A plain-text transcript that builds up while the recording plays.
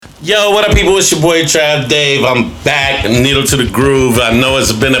Yo, what up, people? It's your boy Trav Dave. I'm back, needle to the groove. I know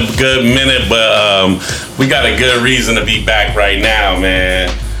it's been a good minute, but we got a good reason to be back right now, man.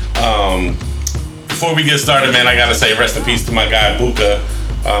 Before we get started, man, I gotta say rest in peace to my guy Buka.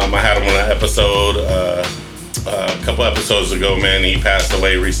 I had him on an episode a couple episodes ago, man. He passed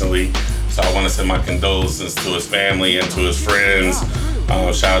away recently, so I want to send my condolences to his family and to his friends.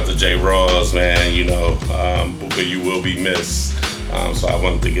 Shout out to Jay Rawls, man. You know, Buka, you will be missed. So I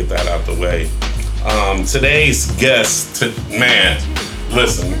wanted to get that out the way. Today's guest, man,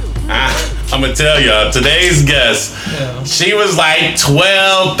 listen, I'm gonna tell y'all, today's guest, she was like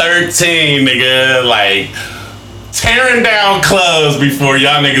 12, 13, nigga, like tearing down clubs before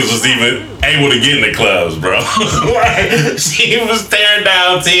y'all niggas was even able to get in the clubs, bro. Like, she was tearing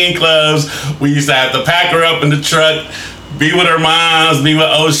down teen clubs. We used to have to pack her up in the truck, be with her moms, be with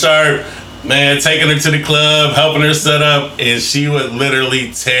O-Sharp. Man, taking her to the club, helping her set up, and she would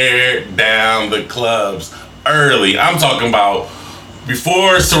literally tear down the clubs early. I'm talking about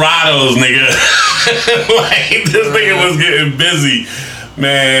before Serrato's, nigga. Like, this nigga was getting busy,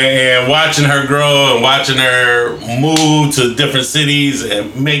 man, and watching her grow and watching her move to different cities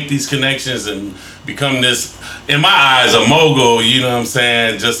and make these connections and become this, in my eyes, a mogul, you know what I'm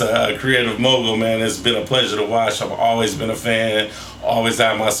saying? Just a creative mogul, man. It's been a pleasure to watch. I've always been a fan, always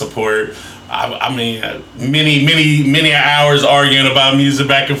had my support. I mean, many hours arguing about music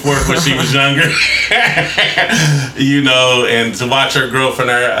back and forth when she was younger. You know, and to watch her grow from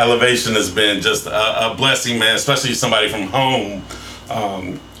her elevation has been just a blessing, man, especially somebody from home,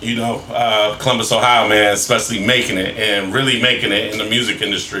 you know, Columbus, Ohio, man, especially making it and really making it in the music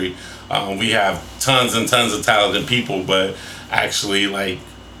industry. We have tons and tons of talented people, but actually, like,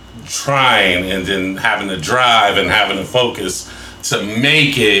 trying and then having the drive and having the focus to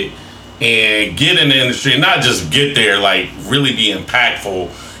make it and get in the industry and not just get there, like really be impactful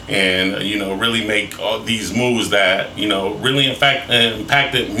and, you know, really make all these moves that, you know, really in fact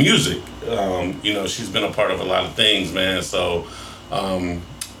impacted music. You know, she's been a part of a lot of things, man. So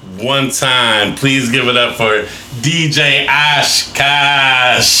one time, please give it up for DJ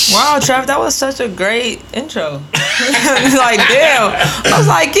Oshkosh. Wow, Trav, that was such a great intro. Like, damn. I was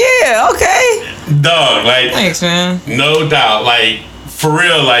like, yeah, okay. Dog, like, thanks, man. No doubt, like, for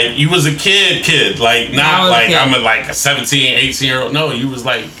real, like, you was a kid, like, not like I'm a 17, 18-year-old. No, you was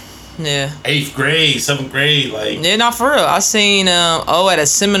like, yeah, 8th grade, 7th grade, like. Yeah, not for real. I seen at a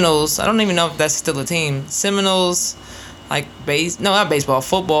Seminoles. I don't even know if that's still a team. Seminoles, like not baseball,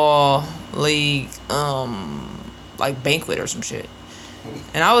 football league, like banquet or some shit.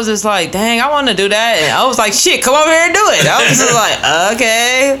 And I was just like, dang, I want to do that. And I was like, shit, come over here and do it. I was just like,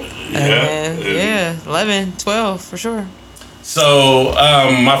 okay. Yeah, 11, 12 for sure. So,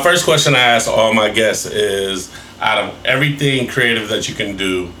 my first question I ask all my guests is, out of everything creative that you can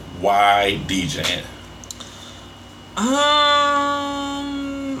do, why DJing?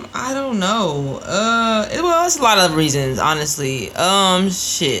 I don't know. Well, it's a lot of reasons, honestly.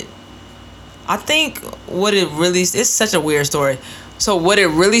 Shit. I think what it really, it's such a weird story. So what it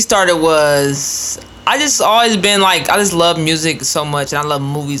really started was, I just always been like, I just love music so much, and I love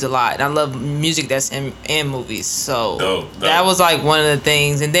movies a lot, and I love music that's in movies. So dope. That was like one of the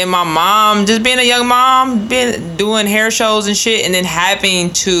things. And then my mom, just being a young mom, been doing hair shows and shit, and then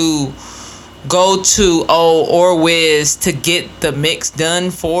having to go to or Wiz to get the mix done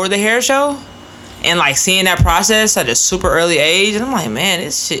for the hair show, and like seeing that process at a super early age, and I'm like, man,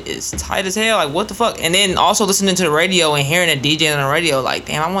 this shit is tight as hell. Like, what the fuck? And then also listening to the radio and hearing a DJ on the radio, like,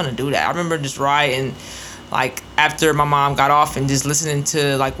 damn, I want to do that. I remember just riding, like, after my mom got off and just listening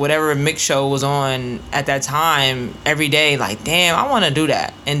to like whatever mix show was on at that time every day. Like, damn, I want to do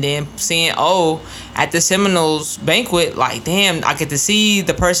that. And then seeing at the Seminoles banquet, like, damn, I get to see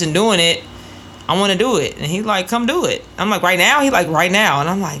the person doing it. I want to do it. And he like, come do it. I'm like, right now? He like, right now. And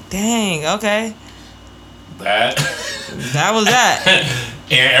I'm like, dang, okay. That was that.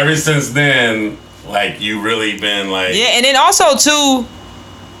 And ever since then, like, you really been like. Yeah, and then also too,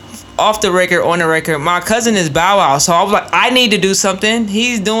 off the record, on the record, my cousin is Bow Wow, so I was like, I need to do something.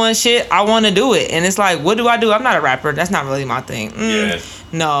 He's doing shit, I want to do it. And it's like, what do I do? I'm not a rapper. That's not really my thing. Yeah.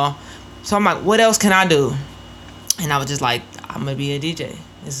 No. So I'm like, what else can I do? And I was just like, I'm gonna be a DJ.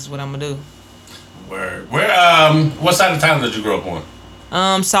 This is what I'm gonna do. Where what side of town did you grow up on?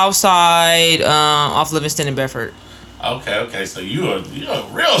 South Side, off Livingston and Bedford. Okay. So you're a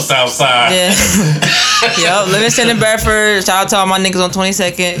real South Side. Yeah. Yep, Livingston and Bedford. Shout out to all my niggas on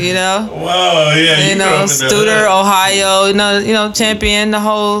 22nd. You know. Whoa, yeah. You know, Studer, Ohio. You know, Champion, the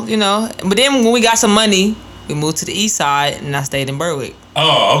whole. You know. But then when we got some money, we moved to the East Side, and I stayed in Berwick.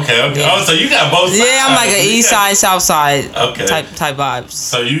 Oh, okay. Yeah. Oh, so you got both sides. Yeah, I'm like an east side, south side Okay. type vibes.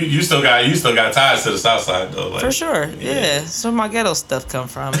 So you still got ties to the south side though. Like, For sure, yeah. That's where my ghetto stuff come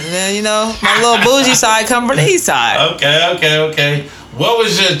from. And then, my little bougie side come from the east side. Okay. What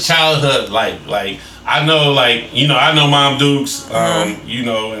was your childhood like? Like, I know, I know Mom Dukes,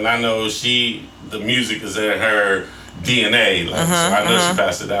 and I know the music is in her DNA. Like, so I know she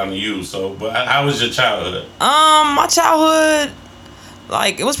passed it down to you. So, but how was your childhood? My childhood,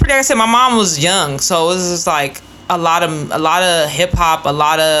 it was pretty. Like I said, my mom was young, so it was just like a lot of hip hop, a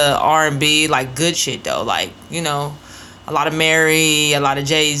lot of R&B, like good shit though. Like, a lot of Mary, a lot of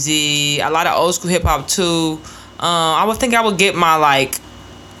Jay-Z, a lot of old school hip hop too. I would think I would get my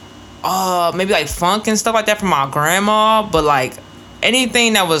maybe like funk and stuff like that from my grandma, but like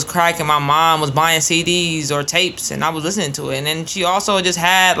anything that was cracking, my mom was buying CDs or tapes and I was listening to it. And then she also just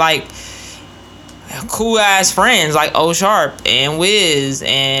had like cool ass friends like O Sharp and Wiz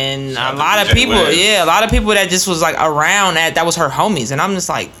and a lot of people. Wiz. Yeah, a lot of people that just was like around that was her homies. And I'm just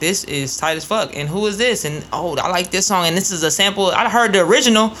like, this is tight as fuck. And who is this? And I like this song. And this is a sample. I heard the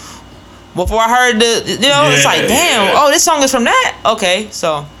original before I heard it's like, damn, this song is from that. Okay,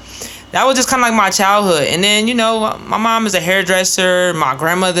 so that was just kind of like my childhood. And then, my mom is a hairdresser. My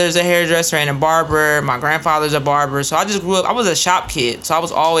grandmother's a hairdresser and a barber. My grandfather's a barber. So I just grew up. I was a shop kid. So I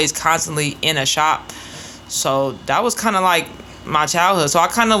was always constantly in a shop. So that was kind of like my childhood. So I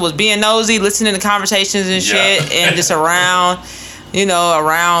kind of was being nosy, listening to conversations and shit. And just around,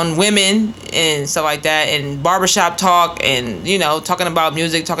 around women and stuff like that. And barbershop talk and, talking about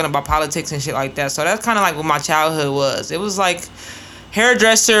music, talking about politics and shit like that. So that's kind of like what my childhood was. It was like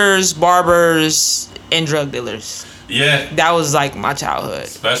hairdressers, barbers, and drug dealers. Yeah. That was like my childhood.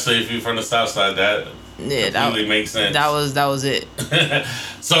 Especially if you're from the south side, that completely makes sense. That was it.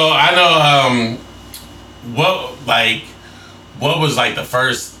 So I know what was like the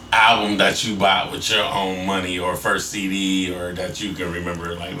first album that you bought with your own money or first CD or that you can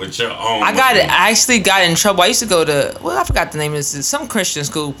remember like with your own money? I actually got in trouble. I used to go to, I forgot the name of this, some Christian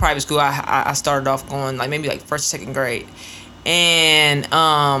school, private school. I started off going like maybe like first or second grade. And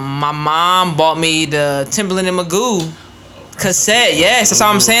my mom bought me the Timberland and Magoo cassette. Yes, that's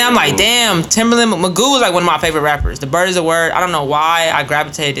all I'm saying. I'm like, damn, Timberland Magoo was like one of my favorite rappers. The Bird is a Word. I don't know why I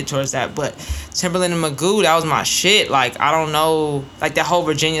gravitated towards that, but Timberland and Magoo, that was my shit. Like, I don't know, like that whole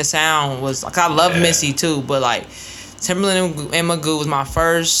Virginia sound was like, I love Missy too, but like Timberland and Magoo was my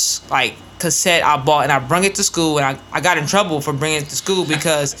first like cassette I bought, and I brung it to school, and I got in trouble for bringing it to school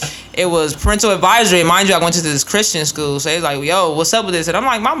because it was parental advisory. Mind you, I went to this Christian school, so it's like, yo, what's up with this? And I'm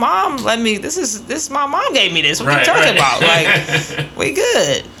like, my mom let me. This my mom gave me this. What you talking about? Like, we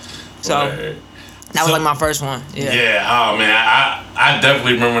good. So that was like my first one. Yeah. Yeah. Oh man, I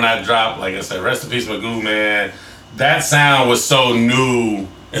definitely remember when I dropped. Like I said, rest in peace, Magoo, man. That sound was so new.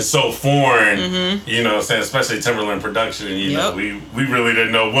 It's so foreign, you know what I'm saying? Especially Timberland production, you know, we really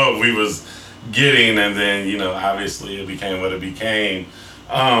didn't know what we was getting, and then, obviously it became what it became.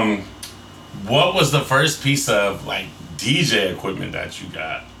 What was the first piece of, like, DJ equipment that you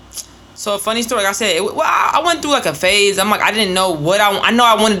got? So a funny story, like I said, I went through like a phase. I'm like, I didn't know what I know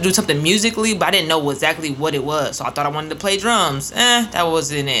I wanted to do something musically, but I didn't know exactly what it was. So I thought I wanted to play drums. That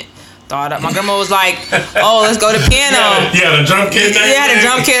wasn't it. My grandma was like, oh, let's go to piano. Yeah, the drum kit. Yeah, the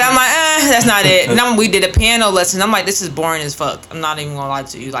drum kit. I'm like, that's not it. And then we did a piano lesson. I'm like, this is boring as fuck. I'm not even gonna lie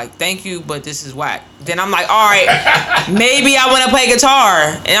to you. Like, thank you, but this is whack. Then I'm like, all right, maybe I want to play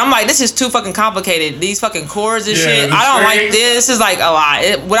guitar. And I'm like, this is too fucking complicated. These fucking chords and shit. I don't like this. This is like a lot.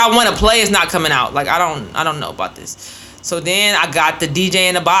 What I want to play is not coming out. Like, I don't know about this. So then I got the DJ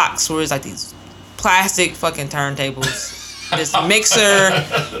in the box, where it's like these plastic fucking turntables. This mixer,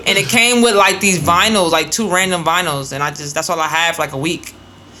 and it came with like these vinyls, like 2 random vinyls, and that's all I had for like a week.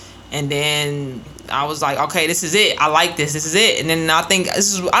 And then I was like, okay, this is it. I like this. This is it. And then I think I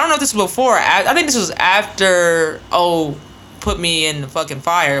don't know if this was before. I think this was after put me in the fucking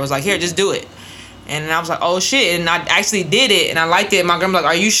fire. It was like, here, just do it. And I was like, oh shit. And I actually did it, and I liked it. And my grandma was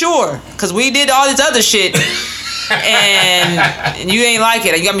like, are you sure? Because we did all this other shit. and you ain't like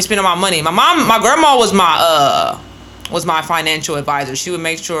it. You got me spending my money. My grandma was my financial advisor. She would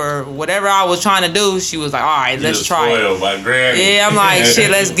make sure whatever I was trying to do, she was like, all right, let's try it. By granny. Yeah, I'm like, shit,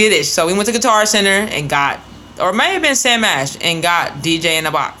 let's get it. So we went to Guitar Center and got, or it may have been Sam Ash, and got DJ in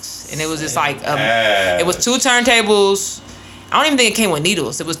a box. And it was just like, it was 2 turntables. I don't even think it came with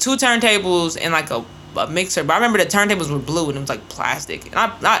needles. It was 2 turntables and like a mixer. But I remember the turntables were blue and it was like plastic.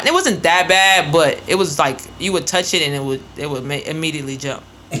 And it wasn't that bad, but it was like, you would touch it and it would immediately jump.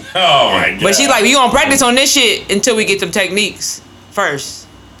 Oh my god! But she's like, we gonna practice on this shit until we get them techniques first.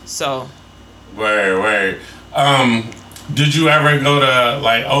 So. Word. Did you ever go to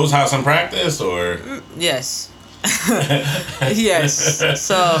like O's house and practice or? Yes. Yes.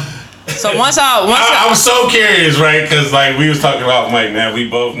 So once I'm so curious, right? Because like we was talking about Mike, man. We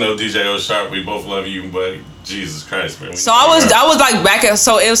both know DJ O Sharp. We both love you, but Jesus Christ, man. So I was like back at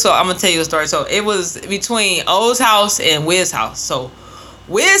so I'm gonna tell you a story. So it was between O's house and Wiz house. So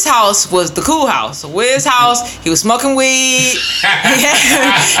Wiz house was the cool house. Wiz house, he was smoking weed.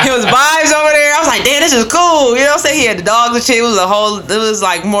 He was vibes over there. I was like, damn, this is cool. You know what I'm saying? He had the dogs and shit. It was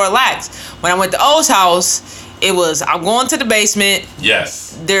like more relaxed. When I went to O's house, it was I'm going to the basement.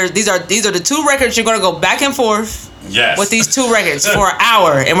 Yes. These are the two records you're gonna go back and forth. Yes. With these two records for an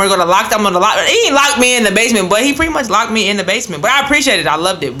hour, and we're gonna lock them on the lock. He didn't lock me in the basement, but he pretty much locked me in the basement. But I appreciated it. I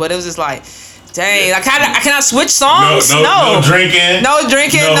loved it. But it was just like, dang, I cannot switch songs. No drinking. No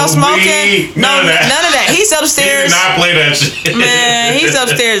drinking. No smoking. Weed, none of that. He's upstairs. He did not play that shit. Man, he's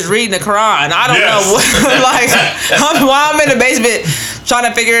upstairs reading the Quran. I don't know what, like while I'm in the basement trying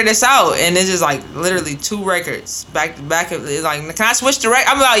to figure this out, and it's just like literally two records back to back. It's like, can I switch the record?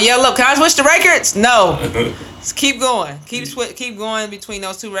 I'm like, yeah, look, can I switch the records? No. Just keep going. Keep going between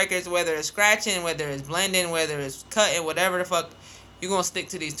those two records, whether it's scratching, whether it's blending, whether it's cutting, whatever the fuck. You're going to stick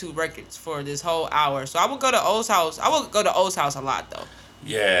to these two records for this whole hour. So I would go to O's house. I would go to O's house a lot, though.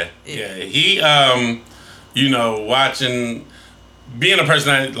 Yeah. He, watching, being a person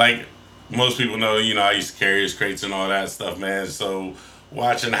that, like, most people know, I used to carry his crates and all that stuff, man. So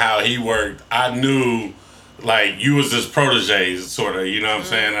watching how he worked, I knew, like, you was his protege, sort of, you know what I'm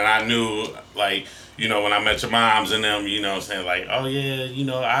saying? And I knew, like, when I met your moms and them, you know what I'm saying? Like, oh, yeah,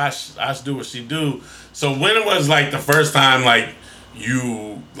 I should do what she do. So when it was, like, the first time, like,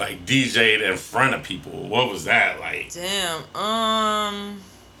 you like DJ'd in front of people, what was that like? Damn,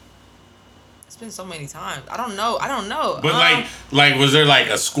 it's been so many times. I don't know. But like was there like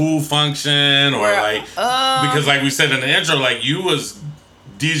a school function or because like we said in the intro, like you was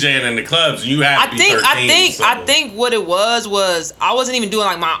DJing in the clubs and you had to be 13. I think what it was I wasn't even doing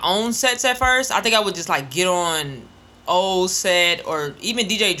like my own sets at first. I think I would just like get on old set or even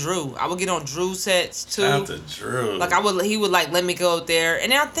DJ Drew. I would get on Drew sets too. Shout out to Drew. Like he would like let me go there,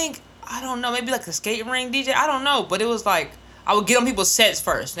 and then I don't know, maybe like a skate ring DJ. I don't know, but it was like I would get on people's sets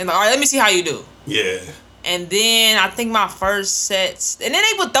first. And like, all right, let me see how you do. Yeah. And then I think my first sets, and then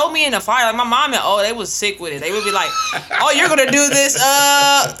they would throw me in the fire. Like my mom and they was sick with it. They would be like, "Oh, you're gonna do this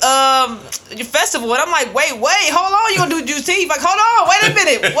your festival," and I'm like, "Wait, hold on, you gonna do Juneteenth?" Like, hold on, wait a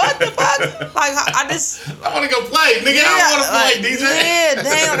minute, what the fuck? Like, I wanna go play, nigga. I don't wanna play DJ. Yeah,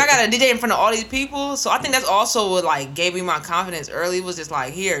 dang, like I got a DJ in front of all these people. So I think that's also what like gave me my confidence early. It was just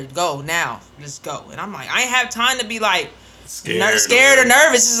like, here, go now, let's go. And I'm like, I ain't have time to be like. Scared or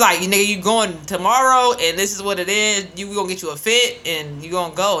nervous. It's like, you going tomorrow and this is what it is. You gonna get you a fit and you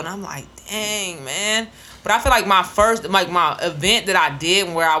gonna go. And I'm like, dang, man. But I feel like my first, like my event that I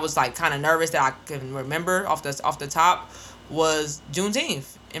did where I was like kind of nervous that I can remember off the top was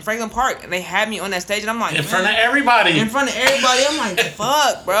Juneteenth in Franklin Park. And they had me on that stage and I'm like, in front of everybody. I'm like,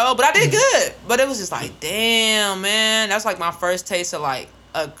 fuck, bro. But I did good. But it was just like, damn, man. That's like my first taste of like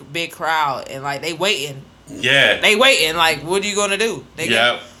a big crowd and like they waiting. Yeah. They waiting, like, what are you gonna do?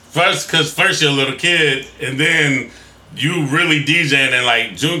 First you're a little kid, and then you really DJing, and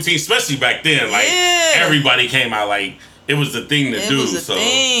like Juneteenth, especially back then, like everybody came out, like it was the thing to do. It was the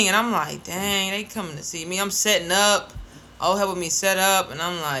thing, and I'm like, dang, they coming to see me. I'm setting up. Helping me set up, and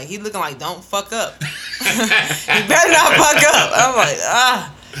I'm like, he looking like, don't fuck up. You better not fuck up. I'm like,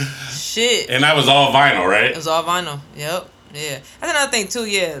 shit. And that was all vinyl, right? It was all vinyl. Yep. Yeah, that's another thing too.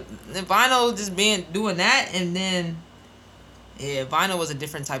 Yeah, the vinyl just doing that, and then vinyl was a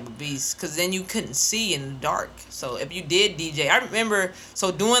different type of beast because then you couldn't see in the dark. So if you did DJ, I remember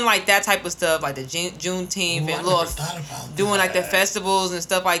doing like that type of stuff, like the Juneteenth and doing like the festivals and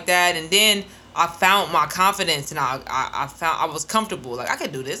stuff like that, and then I found my confidence and I found I was comfortable. Like I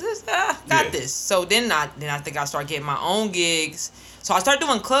could do this. Got this. So then I think I started getting my own gigs. So I started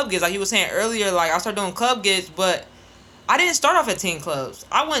doing club gigs, like you were saying earlier. Like I started doing club gigs, but I didn't start off at 10 clubs.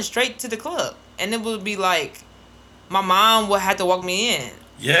 I went straight to the club. And it would be like, my mom would have to walk me in.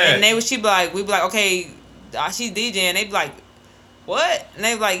 Yeah. And she'd be like, we'd be like, okay, she's DJing. They'd be like, what? And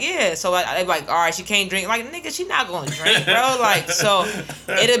they'd be like, yeah. So they'd be like, all right, she can't drink. Like, nigga, she not going to drink, bro. Like, so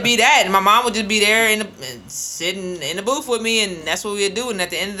it'd be that. And my mom would just be there sitting in the booth with me. And that's what we'd do. And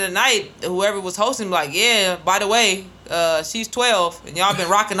at the end of the night, whoever was hosting be like, yeah, by the way, she's 12 and y'all been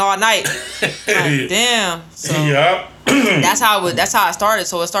rocking all night. Like, damn. So that's how I started.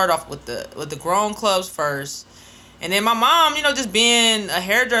 So it started off with the grown clubs first. And then my mom, just being a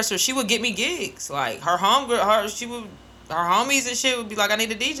hairdresser, she would get me gigs. Like her homies and shit would be like, I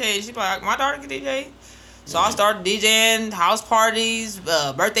need a DJ. And she'd be like, my daughter can DJ. So I started DJing house parties,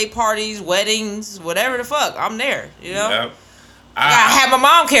 birthday parties, weddings, whatever the fuck. I'm there, you know? Yep. I had my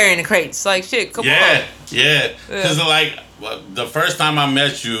mom carrying the crates. Like, shit, come on. Yeah. Because, like, the first time I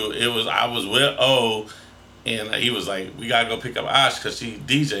met you, I was with O, and he was like, we got to go pick up Ash because she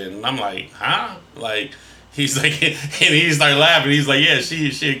DJing. And I'm like, huh? Like, he's like, and he started laughing. He's like, yeah, she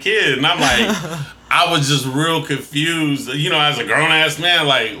a kid. And I'm like, I was just real confused. You know, as a grown-ass man,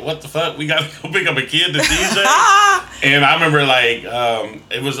 like, what the fuck? We got to go pick up a kid to DJ? And I remember, like,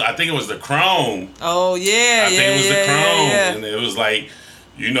 I think it was the Chrome. Oh, yeah, I think it was the Chrome. And it was like,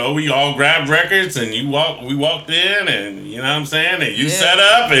 you know, we all grabbed records and we walked in and, you know what I'm saying? And you set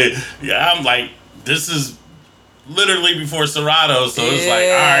up and, I'm like, this is literally before Serato. So it's like,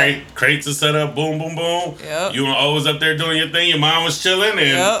 all right, crates are set up, boom, boom, boom. Yep. You were always up there doing your thing. Your mom was chilling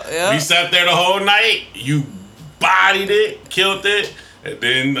and we sat there the whole night. You bodied it, killed it. And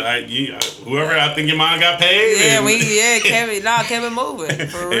then whoever, I think your mom got paid. Kevin moving.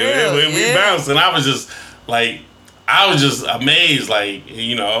 For real. And we bounced. And I was just amazed. Like,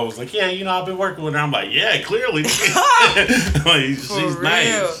 you know, I was like, yeah, you know, I've been working with her. I'm like, yeah, clearly. Like, she's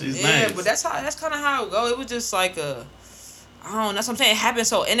nice. She's nice. But that's kind of how it go. It was just like I don't know, that's what I'm saying. It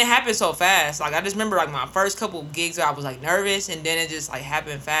happened so fast. Like, I just remember, like, my first couple gigs where I was, like, nervous, and then it just, like,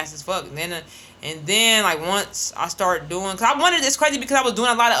 happened fast as fuck. And then like, once I started doing, because it's crazy because I was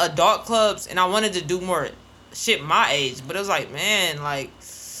doing a lot of adult clubs, and I wanted to do more shit my age. But it was like, man, like,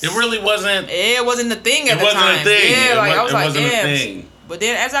 it really wasn't. It wasn't the thing at the time. It wasn't a thing. Yeah, like, I was like, damn. But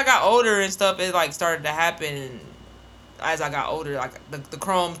then as I got older and stuff, it, like, started to happen. And as I got older, like, the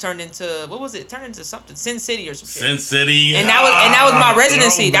Chrome turned into, what was it? Turned into something, Sin City or some shit. Sin City. And that was my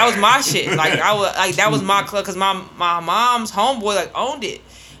residency. That was my shit. Like, that was my club, because my mom's homeboy, like, owned it.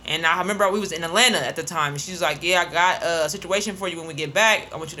 And I remember we was in Atlanta at the time. And she was like, yeah, I got a situation for you when we get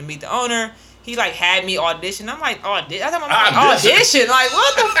back. I want you to meet the owner. He, like, had me audition. I'm like, audition? I thought my audition? Like,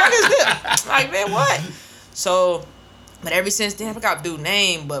 what the fuck is this? Like, man, what? So, but ever since then, I forgot dude's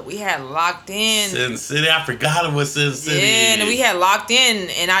name, but we had locked in. Sin City, I forgot it was Sin City. Yeah, and we had locked in,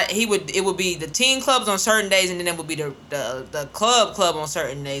 and it would be the teen clubs on certain days, and then it would be the club on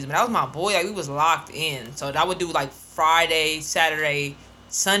certain days. But that was my boy. Like, we was locked in. So I would do, like, Friday, Saturday,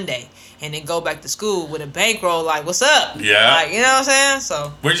 Sunday, and then go back to school with a bankroll, like, what's up? Yeah. Like, you know what I'm saying?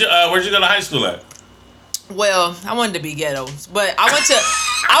 So where'd you go to high school at? Well, I wanted to be ghetto, but I went.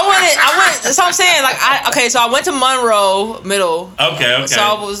 That's what I'm saying. Like, so I went to Monroe Middle. Okay. So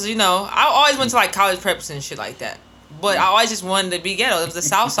I was, you know, I always went to, like, college preps and shit like that. But I always just wanted to be ghetto. It was the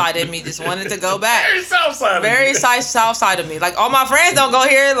south side of me, just wanted to go back. Very south side of me. Like, all my friends don't go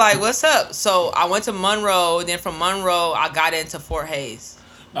here. Like, what's up? So I went to Monroe. Then from Monroe, I got into Fort Hays.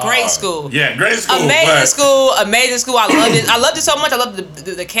 Great school. Yeah, great school. Amazing school. I loved it. I loved it so much. I loved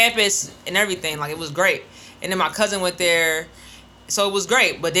the campus and everything. Like, it was great. And then my cousin went there, so it was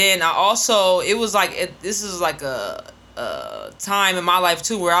great. But then it was like, this is like a time in my life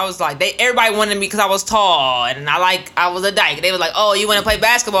too where I was like, everybody wanted me because I was tall and I was a dyke. They was like, oh, you want to play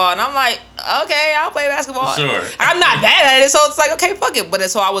basketball? And I'm like, okay, I'll play basketball. Sure. I'm not bad at it, so it's like, okay, fuck it. But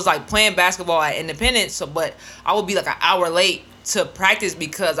so I was like playing basketball at Independence. So, but I would be like an hour late to practice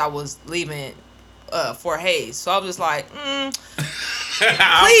because I was leaving Fort Hays. So I was just like,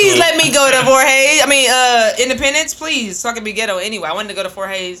 please let me go to Fort Hays. I mean, Independence, please, so I can be ghetto anyway. I wanted to go to Fort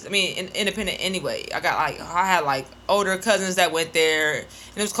Hays. I mean, Independent anyway. I had older cousins that went there,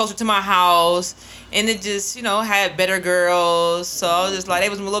 and it was closer to my house, and it just, you know, had better girls. So I was just like, they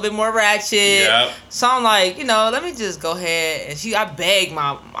was a little bit more ratchet. Yep. So I'm like, you know, let me just go ahead. And I begged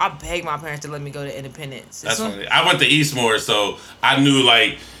my parents to let me go to Independence. That's funny. I went to Eastmore, so I knew,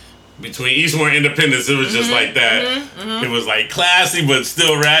 like, between Eastmore and Independence, it was just like that. It was like classy, but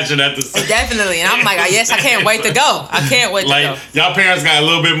still ratchet at the same. Definitely, and I'm like, yes, I can't wait to go. I can't wait to go. Like, y'all parents got a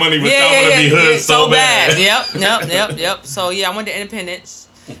little bit of money, but y'all want to be hood so bad. Yep. So yeah, I went to Independence,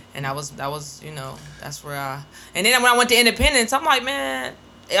 and that was, you know, that's where And then when I went to Independence, I'm like, man,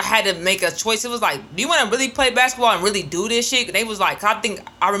 I had to make a choice. It was like, do you want to really play basketball and really do this shit? And they was like,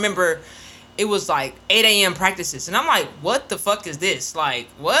 I remember. It was like 8 a.m. practices. And I'm like, what the fuck is this? Like,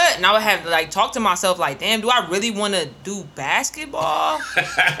 what? And I would have to, like, talk to myself like, damn, do I really want to do basketball? Or do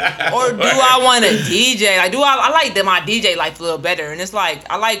I want to DJ? Like, I like my DJ life a little better. And it's like,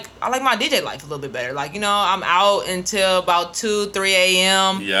 I like my DJ life a little bit better. Like, you know, I'm out until about 2, 3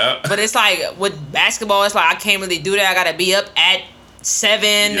 a.m. Yeah. But it's like, with basketball, it's like, I can't really do that. I got to be up at 7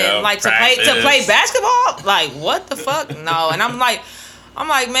 and, like, to play basketball? Like, what the fuck? No. And I'm like,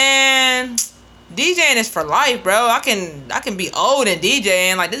 man, DJing is for life, bro. I can be old and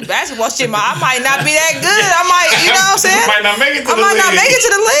DJing. Like this basketball shit, I might not be that good. I might, you know what I'm saying? Might not make it to the league. I might not make it to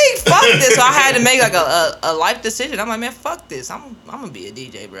the league. Fuck this. So I had to make like a life decision. I'm like, man, fuck this. I'm gonna be a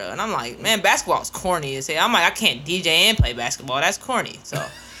DJ, bro. And I'm like, man, basketball is corny as hell. I'm like, I can't DJ and play basketball. That's corny. So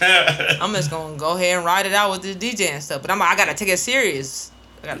I'm just gonna go ahead and ride it out with this DJ and stuff. But I'm like, I gotta take it serious.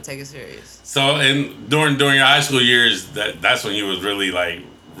 So, and during your high school years, that's when you was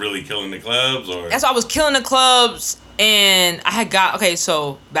really killing the clubs, or that's why I was killing the clubs, and I had got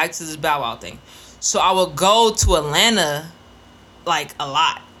so back to this Bow Wow thing. So I would go to Atlanta, like a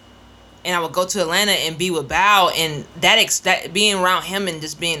lot, and I would go to Atlanta and be with Bow, and that being around him and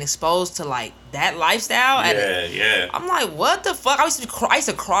just being exposed to like that lifestyle. Yeah. I'm like, what the fuck? I used to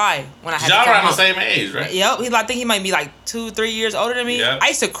cry when I had. Y'all around the same age, right? Yep. I think he might be like 2-3 years older than me. Yep. I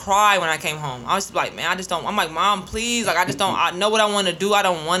used to cry when I came home. I used to be like, man, I just don't. I'm like, Mom, please, like, I just don't. I know what I want to do. I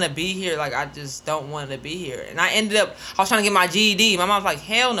don't want to be here. Like, I just don't want to be here. And I ended up. I was trying to get my GED. My mom's like,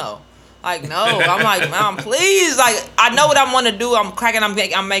 hell no. Like, no. I'm like, Mom, please. Like, I know what I want to do. I'm cracking.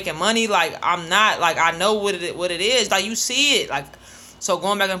 I'm making money. Like, I'm not. Like, I know what it is. Like, you see it. Like, so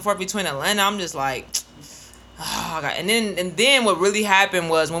going back and forth between Atlanta, I'm just like. Oh, God. And then what really happened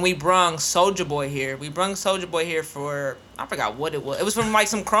was when we brung Soulja Boy here. We brung Soulja Boy here for, I forgot what it was. It was from like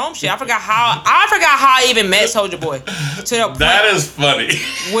some Chrome shit. I forgot how I even met Soulja Boy. That is funny.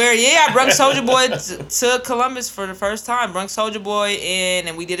 Where I brung Soulja Boy to Columbus for the first time. Brung Soulja Boy in,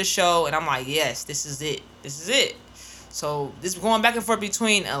 and we did a show, and I'm like, yes, this is it. So this going back and forth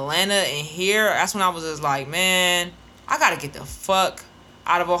between Atlanta and here. That's when I was just like, man, I gotta get the fuck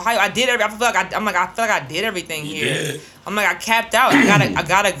out of Ohio. I feel like I did everything here. Did. I'm like, I capped out. I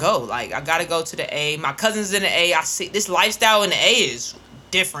gotta go. Like, I gotta go to the A. My cousin's in the A. I see this lifestyle in the A is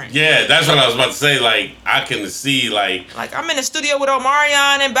different. Yeah, that's what I was about to say. Like, I can see like I'm in the studio with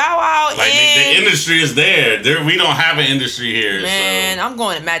Omarion and Bow Wow. Like the industry is there. We don't have an industry here. Man, so. I'm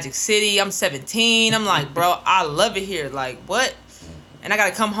going to Magic City. I'm 17. I'm like, bro, I love it here. Like, what? And I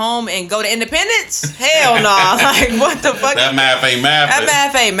gotta come home and go to Independence? Hell no. Like, what the fuck? That math ain't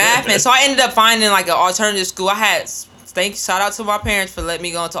mathing. So I ended up finding like an alternative school. Shout out to my parents for letting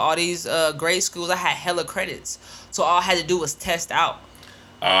me go into all these great schools. I had hella credits. So all I had to do was test out.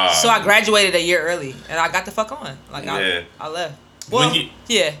 So I graduated a year early and I got the fuck on. Like, I left. Well,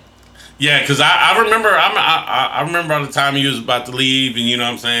 yeah. Yeah, because I remember I remember by the time you was about to leave, and you know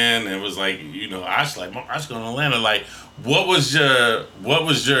what I'm saying, it was like, you know, I was going to Atlanta. Like, what was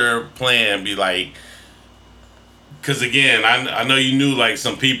your plan? Be like, because again, I know you knew like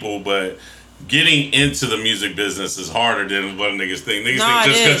some people, but getting into the music business is harder than what niggas think. Niggas think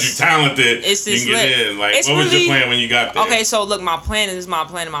just because you're talented, you can get in. Like, what was your plan when you got there? Okay, so look, my plan in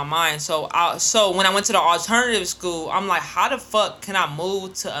my mind. So when I went to the alternative school, I'm like, how the fuck can I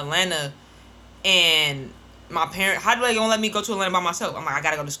move to Atlanta and my parents, how do they gonna let me go to Atlanta by myself? I'm like, I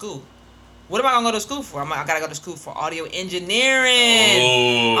gotta go to school. What am I gonna go to school for? I'm like, I gotta go to school for audio engineering.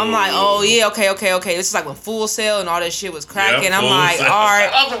 Oh. I'm like, oh yeah, okay. This is like when Full Sail and all that shit was cracking. Yep, I'm like, all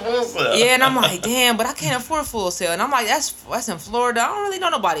right. Yeah, and I'm like, damn, but I can't afford Full Sail. And I'm like, that's in Florida. I don't really know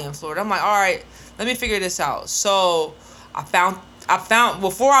nobody in Florida. I'm like, all right, let me figure this out. So I found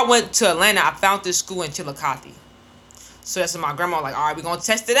before I went to Atlanta, I found this school in Chillicothe. So that's when my grandma was like, all right, we're going to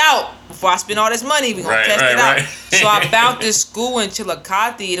test it out. Before I spend all this money, we're going to test it out. So I found this school in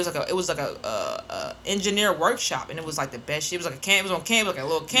Chillicothe. It was like a engineer workshop, and it was like the best shit. It was like a camp. It was on campus, like a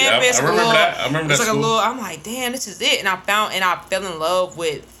little campus. Yeah, I remember that school. I'm like, damn, this is it. And I fell in love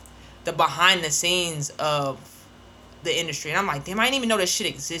with the behind the scenes of the industry. And I'm like, damn, I didn't even know this shit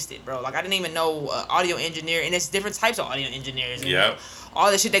existed, bro. Like, I didn't even know audio engineer, and it's different types of audio engineers. Yeah.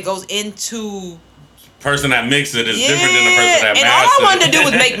 All the shit that goes into... person that mixed it is different than the person that mastered it. And all I wanted to do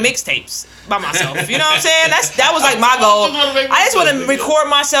was make mixtapes by myself. You know what I'm saying? That was like my goal. I just want to record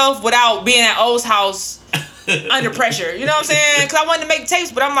myself without being at O's house under pressure. You know what I'm saying? Because I wanted to make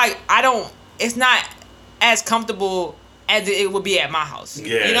tapes, but I'm like, it's not as comfortable as it would be at my house.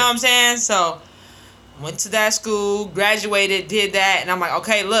 Yeah. You know what I'm saying? So, went to that school, graduated, did that, and I'm like,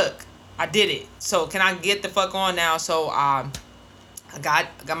 okay, look, I did it. So, can I get the fuck on now? So, I got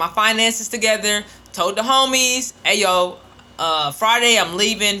my finances together. Told the homies, hey yo, Friday I'm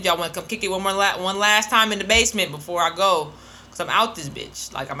leaving. Y'all want to come kick it one last time in the basement before I go, cause I'm out this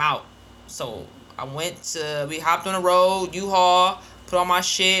bitch. Like, I'm out. So we hopped on the road, U-Haul, put on my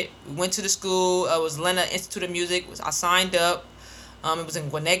shit. We went to the school. It was Atlanta Institute of Music. I signed up. It was in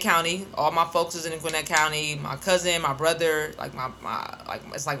Gwinnett County. All my folks was in Gwinnett County. My cousin, my brother, like my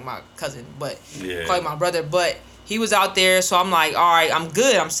it's like my cousin, but call him my brother. But he was out there, so I'm like, all right, I'm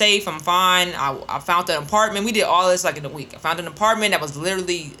good. I'm safe. I'm fine. I found an apartment. We did all this like in a week. I found an apartment that was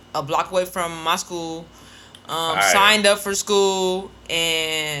literally a block away from my school. Signed up for school,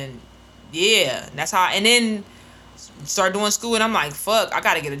 and yeah, that's how. And then started doing school, and I'm like, fuck, I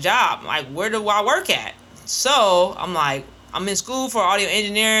gotta get a job. Like, where do I work at? So I'm like, I'm in school for audio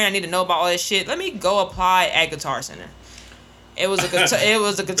engineering. I need to know about all this shit. Let me go apply at Guitar Center. It was a guitar.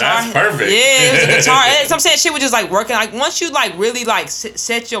 That's perfect. Yeah, it was a guitar. So I'm saying shit was just like working. Like once you like really like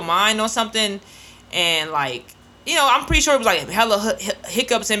set your mind on something, and like I'm pretty sure it was like hella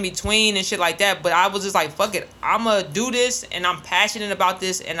hiccups in between and shit like that. But I was just like, fuck it, I'ma do this, and I'm passionate about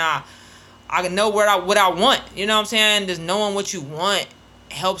this, and I know what I want. You know what I'm saying? Just knowing what you want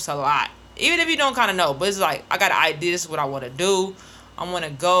helps a lot. Even if you don't kind of know, but it's like, I got an idea, this is what I want to do. I want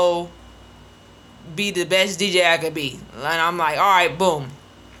to go be the best DJ I could be. And I'm like, all right, boom.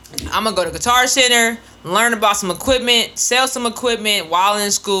 I'm going to go to Guitar Center, learn about some equipment, sell some equipment while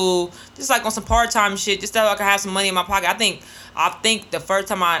in school, just like on some part-time shit, just so I can have some money in my pocket. I think the first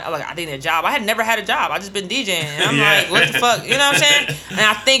time I did a job, I had never had a job. I just been DJing. And I'm like, what the fuck? You know what I'm saying? And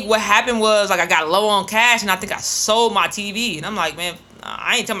I think what happened was, like, I got low on cash, and I think I sold my TV. And I'm like, man,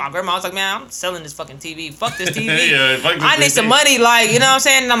 I ain't telling my grandma. I was like, man, I'm selling this fucking TV. Fuck this TV. I need some money, like, you know what I'm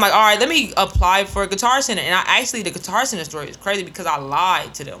saying? And I'm like, all right, let me apply for a Guitar Center. And the Guitar Center story is crazy because I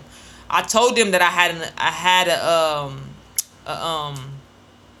lied to them. I told them that I had a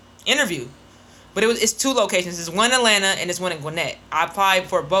interview. But it's two locations. It's one in Atlanta and it's one in Gwinnett. I applied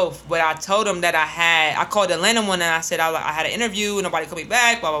for both, but I told them that I called the Atlanta one and I said I had an interview and nobody called me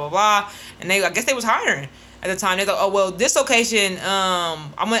back, blah, blah, blah, blah. And I guess they was hiring at the time. They thought, oh, well, this location,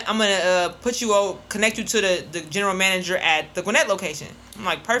 I'm gonna connect you to the general manager at the Gwinnett location. I'm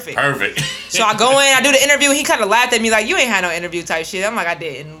like, perfect. So I go in, I do the interview. He kind of laughed at me like, you ain't had no interview type shit. I'm like, I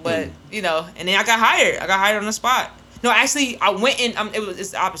didn't, but and then I got hired. I got hired on the spot. No, actually, I went in. It's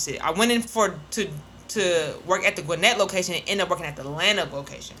the opposite. I went in to work at the Gwinnett location and ended up working at the Atlanta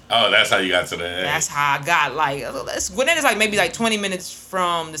location. Oh, that's how you got to that. That's how I got Gwinnett is like maybe like 20 minutes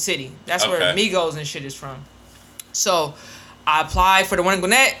from the city. That's where Migos and shit is from. So I applied for the one in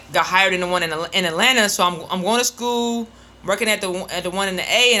Gwinnett, got hired in the one in Atlanta. So I'm going to school, working at the one in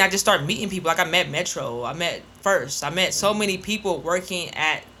the A, and I just started meeting people. Like I met Metro, I met First, I met so many people working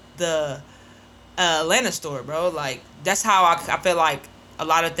at the Atlanta store, bro. Like that's how I feel like a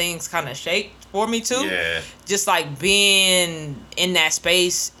lot of things kind of shaped for me too. Yeah. Just like being in that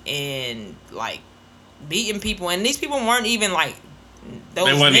space and like meeting people, and these people weren't even like they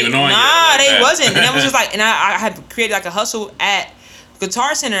wasn't even on you. Nah, they wasn't. And it was just like, and I had created like a hustle at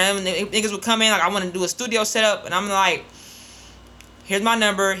Guitar Center, and niggas would come in like, I want to do a studio setup, and I'm like, here's my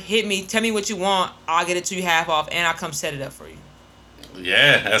number, hit me, tell me what you want, I'll get it to you half off, and I'll come set it up for you.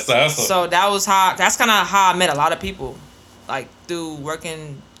 Yeah, that's the hustle. So that's kind of how I met a lot of people, like through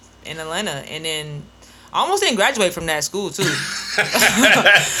working in Atlanta, and then I almost didn't graduate from that school too. I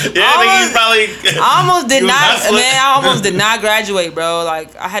almost did not, man. I almost did not graduate, bro.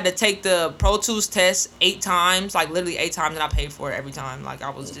 Like I had to take the Pro Tools test 8 times, like literally 8 times, and I paid for it every time. Like I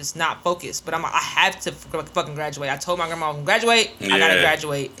was just not focused. But I'm like, I have to fucking graduate. I told my grandma I'm gonna graduate. I gotta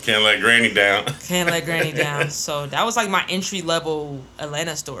graduate. Can't let Granny down. Can't let Granny down. So that was like my entry level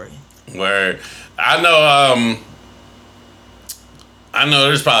Atlanta story. Where I know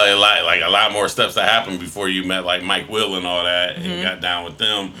there's probably a lot more steps that happened before you met like Mike Will and all that and got down with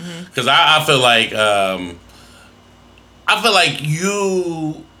them. Because I feel like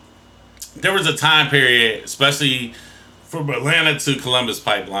there was a time period, especially from Atlanta to Columbus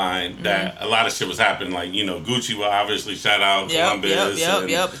pipeline, that a lot of shit was happening. Like Gucci will obviously shout out Columbus.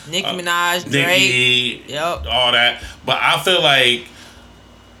 Yep. Nicki Minaj, Drake, all that. But I feel like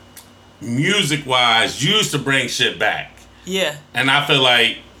music wise, you used to bring shit back. Yeah. And I feel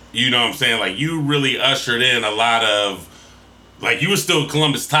like, you know what I'm saying, like you really ushered in a lot of, like you were still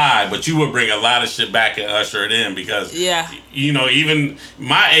Columbus Tide, but you would bring a lot of shit back and usher it in because, even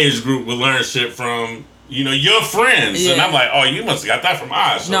my age group would learn shit from, your friends. Yeah. And I'm like, oh, you must have got that from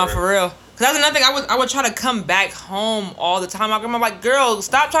us. No, for real. Because that's another thing, I would try to come back home all the time. My grandma was like, girl,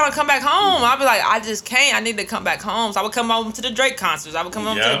 stop trying to come back home. I'd be like, I just can't. I need to come back home. So I would come home to the Drake concerts. I would come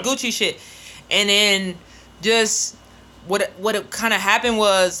home to the Gucci shit. And then just... What kind of happened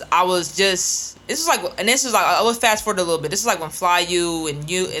was I was fast forward a little bit. This is like when Fly You and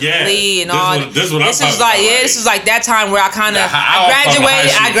Lee and all. This is like that time where I kind of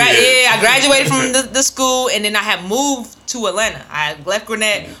I graduated from the school, and then I had moved to Atlanta. I had left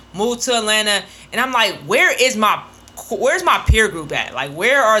Gwinnett, moved to Atlanta, and I'm like, where is my where's my peer group at? Like,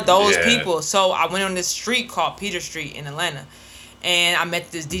 where are those Yeah. people? So I went on this street called Peter Street in Atlanta, and I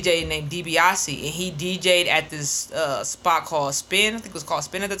met this DJ named DiBiase, and he DJ'd at this spot called Spin. I think it was called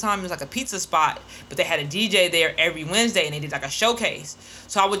Spin at the time. It was like a pizza spot, but they had a DJ there every Wednesday, and they did like a showcase.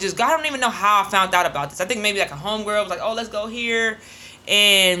 So I would just, God, I don't even know how I found out about this. I think maybe like a homegirl was like, oh, let's go here,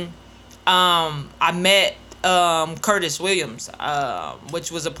 and I met Curtis Williams,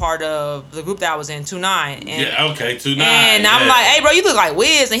 which was a part of the group that I was in, 2-9. Yeah, okay, 2-9. And I'm yeah. like, hey, bro, you look like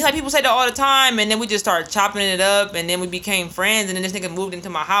Wiz. And he's like, people say that all the time. And then we just started chopping it up. And then we became friends. And then this nigga moved into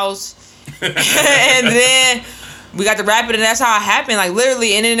my house. And then we got to rapping. And that's how it happened. Like,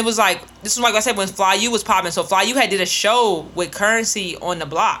 literally. And then it was like, this was like I said, when Fly U was popping. So Fly U had did a show with Currency on the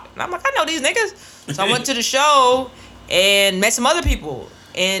block. And I'm like, I know these niggas. So I went to the show and met some other people.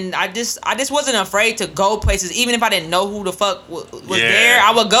 And I just wasn't afraid to go places, even if I didn't know who the fuck was there.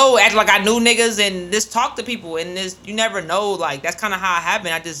 I would go act like I knew niggas and just talk to people. And you never know. Like, that's kind of how it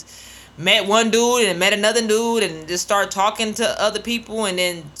happened. I just met one dude and met another dude and just started talking to other people. And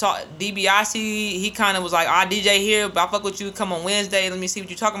then DiBiase, he kind of was like, I DJ here, but I fuck with you. Come on Wednesday. Let me see what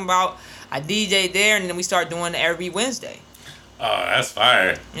you're talking about. I DJ there, and then we start doing it every Wednesday. Oh, that's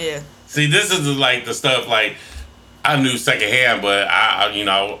fire. Yeah. See, this is like the stuff like I knew secondhand, but I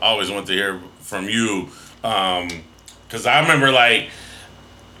always want to hear from you, because I remember like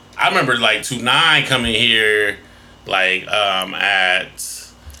 2-9 coming here, like at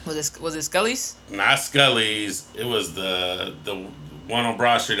was it Scully's? Not Scully's. It was the one on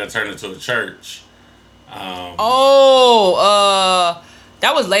Broad Street that turned into a church.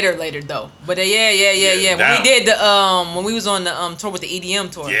 That was later though. But yeah. When we did when we was on the tour with the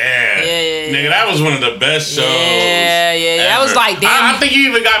EDM tour. Yeah. Nigga, that was one of the best shows. Yeah. That was like, damn. I think you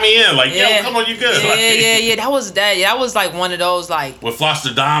even got me in. Like, yo, come on, you good. Yeah. That was like one of those like with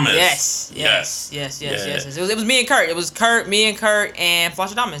Flosstradamus. Yes. It was me and Kurt. It was me and Kurt and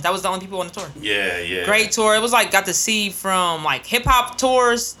Flosstradamus. That was the only people on the tour. Yeah. Great tour. It was like got to see from like hip hop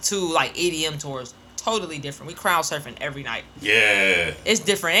tours to like EDM tours. Totally different. We crowd surfing every night. Yeah. It's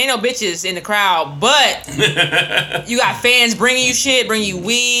different. Ain't no bitches in the crowd, but you got fans bringing you shit, bringing you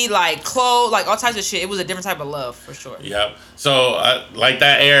weed, like clothes, like all types of shit. It was a different type of love, for sure. Yep. So, like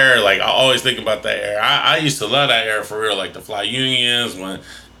that era, like I always think about that era. I used to love that era for real, like the Fly Unions, when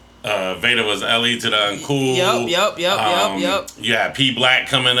Veda was LE to the Uncool. Yep. You had P Black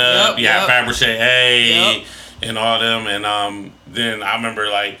coming up. You had Fabergé A and all them. And then I remember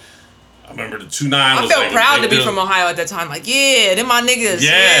the 2-9 I was felt like proud to be from Ohio at that time. Like, yeah, them my niggas.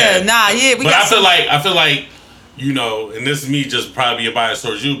 Yeah. We but got I feel like, you know, and this is me just probably a bias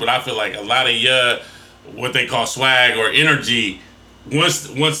towards you, but I feel like a lot of what they call swag or energy, once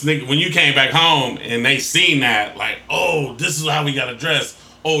nigga, when you came back home and they seen that, like, oh, this is how we gotta dress.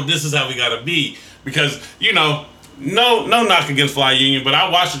 Oh, this is how we gotta be. Because, you know, no knock against Fly Union, but I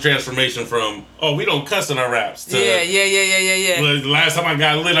watched the transformation from, we don't cuss in our raps to yeah. the last time I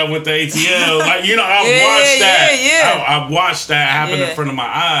got lit up with the ATL, like, you know, I watched that. I watched that happen in front of my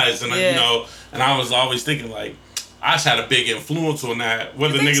eyes, and you know, and I was always thinking like, I just had a big influence on that,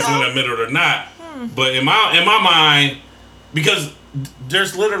 whether niggas want to admit it or not. But in my mind, because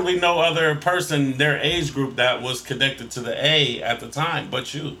there's literally no other person their age group that was connected to the A at the time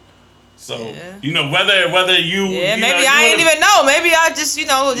but you. So, you know, whether you... Yeah, you maybe know, I ain't even know. Maybe I just, you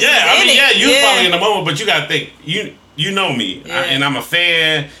know... Just you probably in the moment, but you got to think, you know me, and I'm a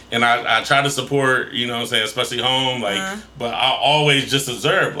fan, and I try to support, you know what I'm saying, especially home, like, but I always just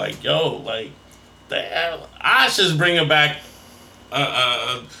observe, like, yo, like, I should bring back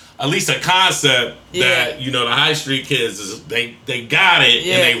at least a concept that, you know, the high street kids, they got it,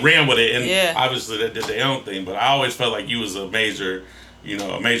 and they ran with it, and obviously they did their own thing, but I always felt like you was a major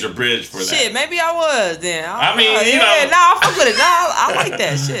bridge for that. Shit, maybe I was then. I mean, you know. I fuck with it. I like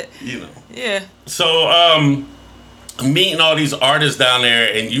that shit. You know. Yeah. So, meeting all these artists down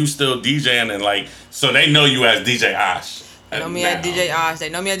there and you still DJing and like, so they know you as DJ Osh. They know me as DJ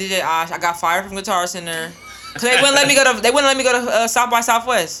Osh. I got fired from Guitar Center. Cause they wouldn't let me go to South by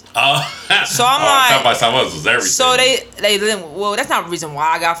Southwest. So I'm like, South by Southwest was everything. So they didn't. Well, that's not the reason why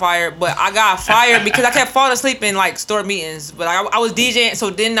I got fired, but I got fired because I kept falling asleep in like store meetings. But I was DJing, so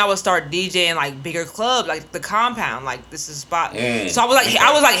then I would start DJing like bigger clubs, like the Compound, like this is a spot. So I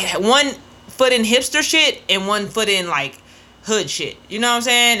was like one foot in hipster shit and one foot in like hood shit. You know what I'm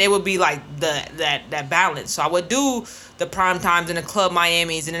saying? It would be like that balance. So I would do the prime times in the Club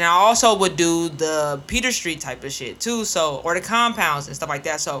Miamis, and then I also would do the Peter Street type of shit too. So, or the Compounds and stuff like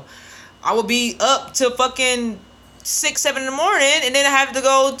that. So I would be up to fucking 6, 7 in the morning, and then I have to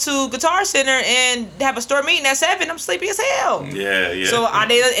go to Guitar Center and have a store meeting at 7. I'm sleepy as hell. Yeah. So I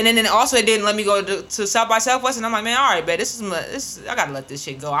did, and then also they didn't let me go to South by Southwest, and I'm like, man, all right, man, this I gotta let this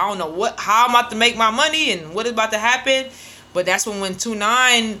shit go. I don't know how I'm about to make my money and what is about to happen, but that's when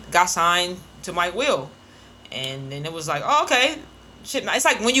 2-9 got signed to Mike Will, and then it was like, oh, okay, shit. It's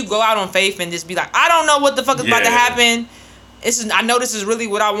like when you go out on faith and just be like, I don't know what the fuck is about to happen. I know this is really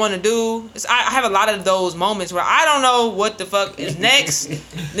what I want to do. I have a lot of those moments where I don't know what the fuck is next.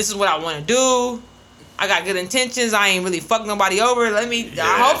 This is what I want to do. I got good intentions. I ain't really fuck nobody over.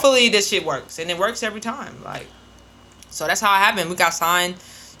 Hopefully this shit works, and it works every time. Like, so that's how it happened. We got signed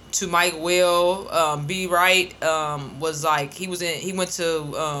to Mike Will. B Wright was like he went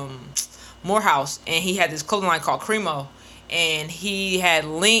to Morehouse, and he had this clothing line called Cremo. And he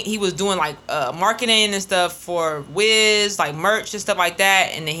was doing like marketing and stuff for Wiz, like merch and stuff like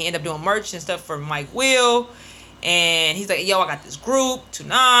that. And then he ended up doing merch and stuff for Mike Will. And he's like, yo, I got this group,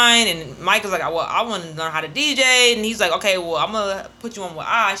 2-9. And Mike was like, well, I want to learn how to DJ. And he's like, okay, well, I'm going to put you on with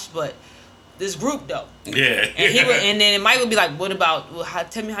Ash, but this group though. Yeah. And then Mike would be like, what about,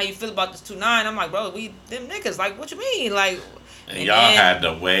 tell me how you feel about this 2-9. I'm like, bro, we them niggas. Like, what you mean? Like, and y'all had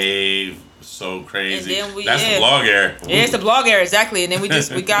the wave. So crazy. And then That's the blog era. Yeah, it's the blog era, exactly. And then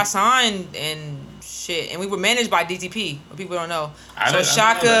we got signed and shit. And we were managed by DTP, what people don't know. So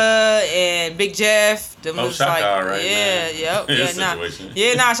Shaka and Big Jeff. Shaka, like, all right, yeah, man.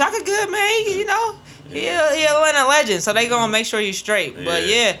 yep. Shaka good, man. You know, he Atlanta legend. So they gonna make sure he's straight. But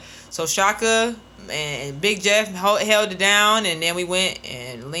so Shaka and Big Jeff held it down, and then we went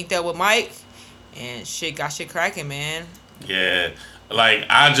and linked up with Mike, and got shit cracking, man. Yeah. Like,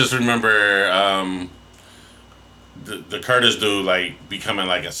 I just remember the Curtis dude, like, becoming,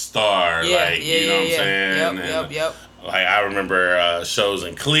 like, a star. You know what I'm saying? Yep. Like, I remember shows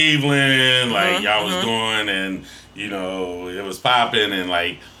in Cleveland, like, y'all was doing, and, you know, it was popping, and,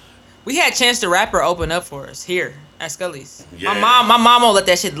 like... We had Chance the Rapper open up for us here at Scully's. Yeah. My mom won't let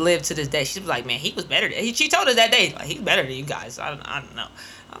that shit live to this day. She was like, man, he was better she told us that day, like, he's better than you guys. I don't know.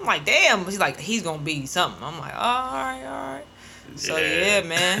 I'm like, damn. She's like, he's gonna be something. I'm like, all right. So yeah,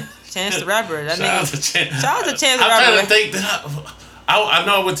 man, Chance the Rapper. Shout out to Chance the Rapper. I'm trying to think that I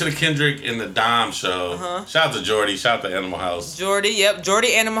know I went to the Kendrick and the Dom show. Shout out to Jordy. Shout out to Animal House. Jordy,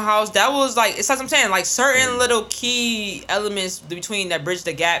 Animal House. That was like, it's like I'm saying, like certain little key elements between that bridge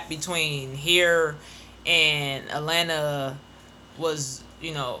the gap between here and Atlanta was,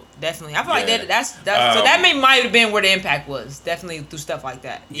 you know, definitely. I feel like that's so that might have been where the impact was. Definitely through stuff like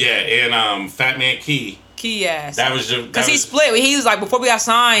that. Yeah, and Fat Man Key. Key ass. That was because he split. He was like before we got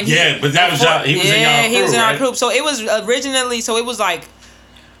signed. But that was y'all. He was in y'all crew, he was in our right? group. So it was originally. So it was like,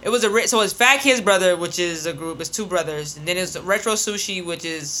 so it's Fat Kid's brother, which is a group. It's two brothers, and then it's Retro Sushi, which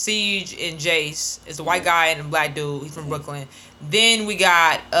is Siege and Jace. It's a white guy and a black dude. He's from Brooklyn. Then we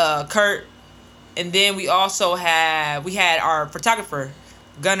got Kurt, and then we also had our photographer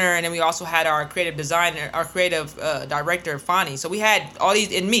Gunner, and then we also had our creative designer, our creative director Fonnie. So we had all these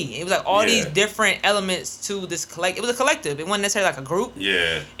in me. It was like all these different elements to this It was a collective. It wasn't necessarily like a group.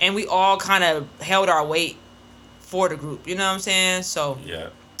 Yeah. And we all kind of held our weight for the group. You know what I'm saying? So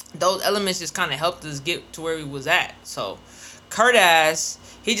those elements just kind of helped us get to where we was at. So Kurt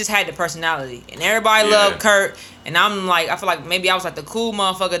he just had the personality, and everybody loved Kurt. And I'm like, I feel like maybe I was like the cool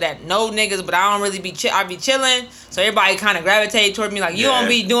motherfucker that know niggas, but I don't really be I be chilling. So everybody kind of gravitated toward me like, you don't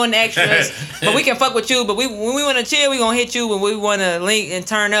be doing the extras, but we can fuck with you. But when we want to chill, we gonna hit you. When we want to link and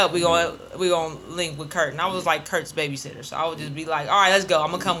turn up, we gonna link with Kurt. And I was like Kurt's babysitter, so I would just be like, all right, let's go.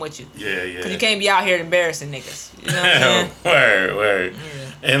 I'm gonna come with you. Yeah. Because you can't be out here embarrassing niggas. You know what I'm saying? Word.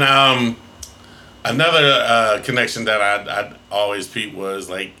 Yeah. And another connection that I'd always peep was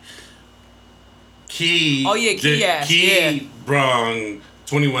like Key. Oh yeah, Key brung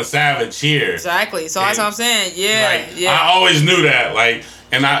 21 Savage here. Exactly. So that's what I'm saying. I always knew that. Like,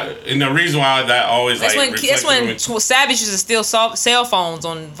 and the reason why that always that's when Savage used to steal cell phones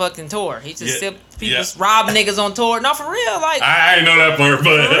on fucking tour. He just steal people, rob niggas on tour. No, for real. Like I didn't know that part,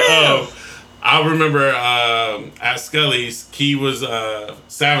 but I remember at Scully's, Key was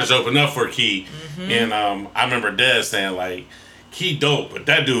Savage opened up for Key, and I remember Dez saying like, Key dope, but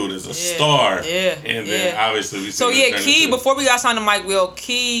that dude is a star. And then obviously we. So Key before we got signed to Mike Will,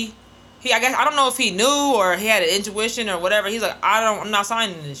 Key, I guess I don't know if he knew or he had an intuition or whatever. He's like, I'm not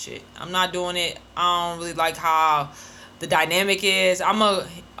signing this shit. I'm not doing it. I don't really like how the dynamic is. I'm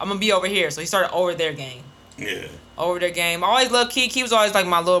gonna be over here. So he started over their game. Yeah. Over their game. I always loved Key. Key was always like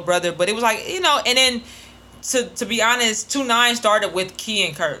my little brother, but it was like, you know, and then to be honest, 2-9 started with Key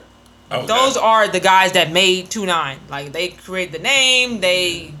and Kurt. Okay. Those are the guys that made 2-9. Like they created the name,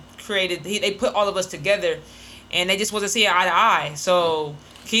 they put all of us together, and they just wasn't seeing eye to eye. So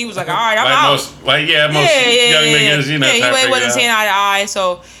Key was like, all right, I'm out. Most young niggas, you know. Yeah, he wasn't seeing eye to eye.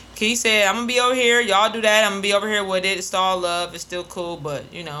 So Key said, I'm gonna be over here. Y'all do that. I'm gonna be over here with it. It's all love. It's still cool,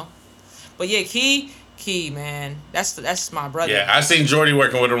 but you know. But yeah, Key, man, that's my brother. Yeah, I seen Jordy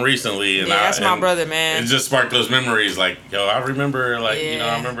working with him recently, and that's my brother, man. It just sparked those memories. Like, yo, I remember,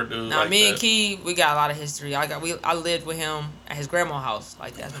 I remember dude. Nah, like me that. and Key, we got a lot of history. I lived with him at his grandma's house.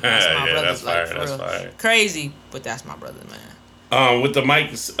 Like that's my brother. That's like, fire. That's fire. Crazy, but that's my brother, man. With the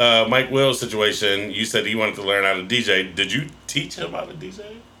Mike Will situation, you said he wanted to learn how to DJ. Did you teach him how to DJ?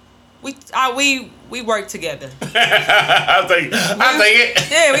 We worked together. I'll take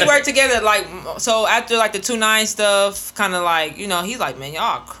it. Yeah, we worked together. Like, so after like the 2-9 stuff, kind of like, you know, he's like, man,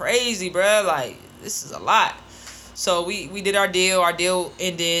 y'all crazy, bro. Like, this is a lot. So we did our deal. Our deal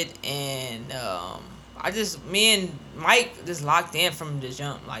ended, and me and Mike just locked in from the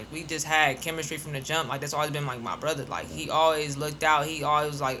jump. Like, we just had chemistry from the jump. Like, that's always been like my brother. Like, he always looked out. He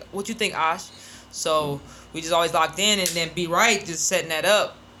always was like, what you think, Ash? So we just always locked in, and then Be Right just setting that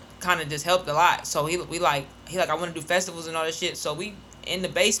up kind of just helped a lot. So he like I want to do festivals and all that shit. So we in the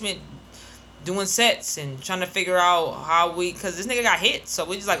basement doing sets and trying to figure out how cause this nigga got hits. So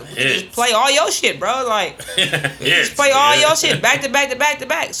we just like just play all your shit, bro. Like just play all your shit back to back to back to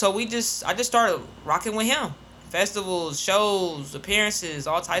back. So I just started rocking with him. Festivals, shows, appearances,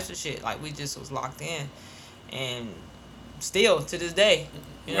 all types of shit. Like we just was locked in, and still to this day.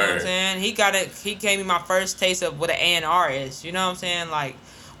 You know what I'm saying? He gave me my first taste of what an A&R is. You know what I'm saying? Like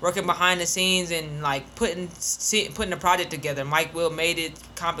working behind the scenes and like putting the project together. Mike Will made it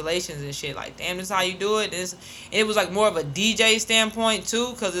compilations and shit. Like, damn, this is how you do it. It was like more of a DJ standpoint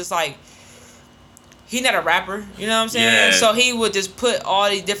too, cause it's like he not a rapper. You know what I'm saying? Yeah. So he would just put all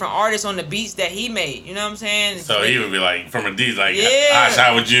these different artists on the beats that he made. You know what I'm saying? So he would be like, from a DJ, like, Ash,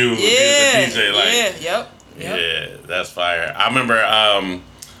 how would you be a DJ? Like, yep. Yeah, that's fire. I remember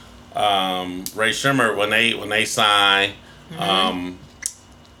Ray Shrimmer when they signed. Mm-hmm.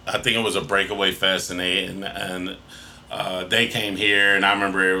 I think it was a Breakaway Fest, and they came here, and I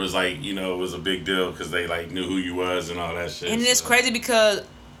remember it was like, you know, it was a big deal because they like knew who you was and all that shit. And it's crazy because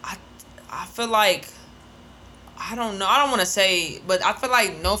I feel like, I don't know, I don't want to say, but I feel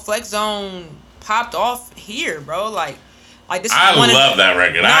like No Flex Zone popped off here, bro. Like this. I love that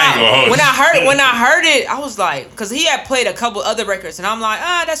record. I ain't gonna hold you. When I heard it, I was like, because he had played a couple other records, and I'm like,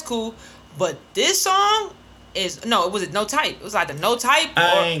 that's cool, but this song. It was No Type. It was like the No Type.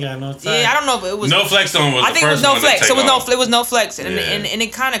 I ain't got No Type. Yeah, I don't know if it was No Flex on was. I think the it was first No Flex. So it was No Flex, and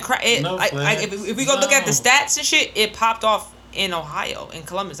it kind of if we go look at the stats and shit, it popped off in Ohio, in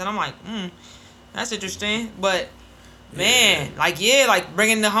Columbus, and I'm like, that's interesting. But man, like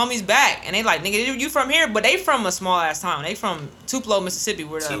bringing the homies back, and they like, nigga, you from here, but they from a small ass town. They from Tupelo, Mississippi,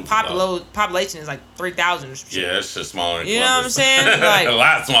 where the population is like 3,000 or some shit. Yeah, it's just smaller than Columbus. You know what I'm saying? Like a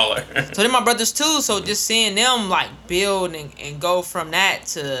lot smaller. So they're my brothers too. So just seeing them like build and go from that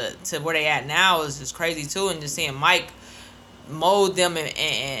to where they at now is just crazy too. And just seeing Mike mold them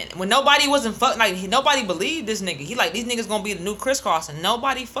and when nobody wasn't nobody believed this nigga. He like, these niggas gonna be the new Crisscross, and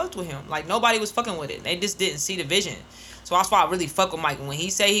nobody fucked with him. Like nobody was fucking with it. They just didn't see the vision. So that's why I really fuck with Mike. When he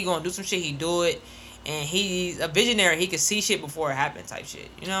say he gonna do some shit, he do it. And he's a visionary. He can see shit before it happens type shit.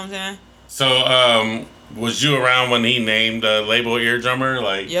 You know what I'm saying? So, was you around when he named the label Eardrummer?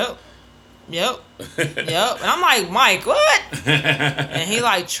 Like, Yep. And I'm like, Mike, what? And he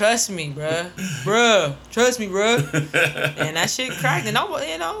like, trust me, bruh. Trust me, bruh. And that shit cracked. And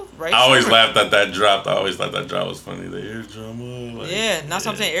right. I always laughed at that drop. I always thought that drop was funny. The Eardrummer. Like, yeah, that's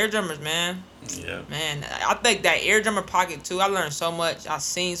what I'm saying. Eardrummers, man. Yeah. Man, I think that Eardrummer pocket too. I learned so much. I've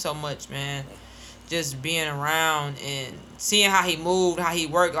seen so much, man. Just being around and seeing how he moved, how he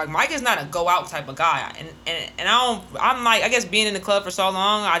worked. Like Mike is not a go out type of guy, and I'm like, I guess being in the club for so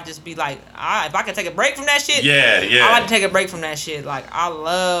long, I just be like, if I could take a break from that shit, I like to take a break from that shit. Like I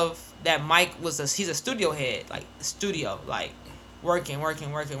love that Mike he's a studio head, like studio, like working.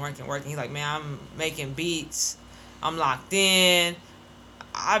 He's like, man, I'm making beats, I'm locked in.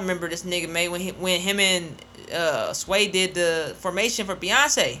 I remember this nigga made when him and Sway did the Formation for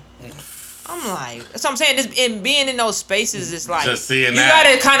Beyonce. I'm like, that's what I'm saying. Just in being in those spaces, it's like just seeing you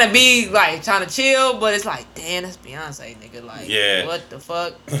gotta kind of be like trying to chill, but it's like, damn, that's Beyonce, nigga. Like, what the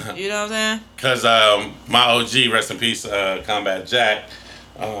fuck? You know what I'm saying? Cause my OG, rest in peace, Combat Jack.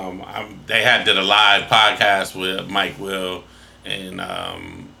 They did a live podcast with Mike Will in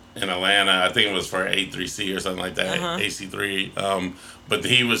Atlanta. I think it was for A3C or something like that, AC3. But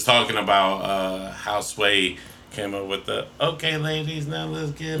he was talking about how Sway came up with the okay, ladies, now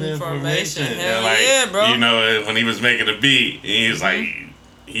let's get information. Hell yeah, bro. You know, when he was making the beat, he was like,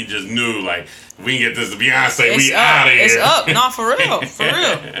 he just knew like we can get this to Beyonce, It's we up. out of here. It's up. No, for real. For real.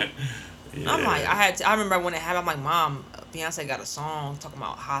 Yeah. I'm like, I remember when it happened, I'm like, Mom, Beyonce got a song talking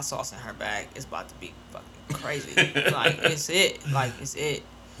about hot sauce in her bag. It's about to be fucking crazy. Like, it's it. Like, it's it.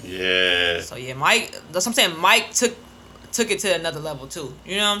 Yeah. So yeah, Mike. That's what I'm saying. Mike took it to another level too.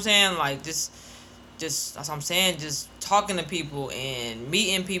 You know what I'm saying? Like just that's what I'm saying. Just talking to people and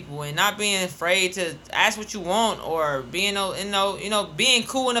meeting people and not being afraid to ask what you want or being being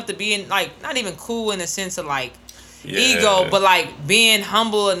cool enough to be in, like, not even cool in the sense of like ego, but like being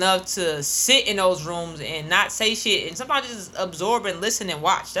humble enough to sit in those rooms and not say shit and sometimes just absorb and listen and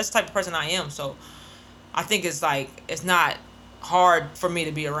watch. That's the type of person I am. So I think it's like it's not hard for me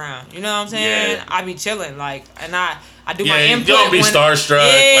to be around. You know what I'm saying? Yeah. I be chilling, like, and I do my input. You don't be starstruck.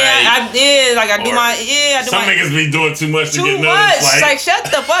 Yeah, like, I did. Like, I do my some niggas be doing too much to too get much. noticed. Like, shut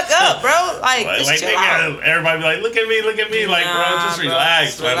the fuck up, bro. Like just chill out. Everybody be like, look at me. Like, bro, just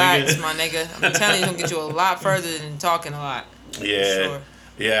relax, bro. Relax, my nigga. I'm telling you, it's gonna get you a lot further than talking a lot. Yeah. Sure.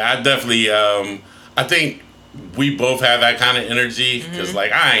 Yeah, I definitely, I think we both have that kind of energy because,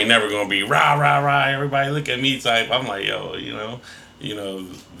 like, I ain't never gonna be rah rah rah. Everybody look at me type. I'm like, yo, you know,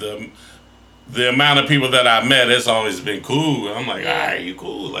 the amount of people that I met, it's always been cool. I'm like, all right, you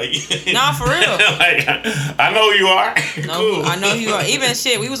cool, like, nah, for real. Like, I know you are. No, cool. I know you are. Even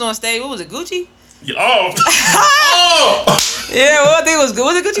shit, we was on stage. What was it, Gucci? Oh, oh. Yeah, well, I think it was good.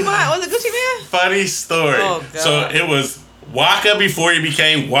 Was it Gucci Man? Was it Gucci Man? Funny story. Oh, God. So it was Waka before he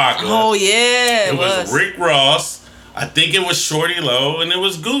became Waka. Oh yeah, it was Rick Ross. I think it was Shorty Low, and it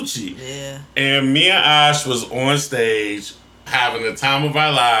was Gucci. Yeah. And me and Ash was on stage having the time of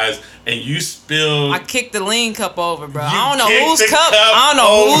our lives, and you spilled. I kicked the lean cup over, bro. You I don't know kicked whose the cup. cup I don't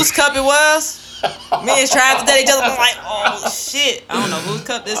know over. whose cup it was. Me and Trav looked at each other. I'm like, oh shit. I don't know whose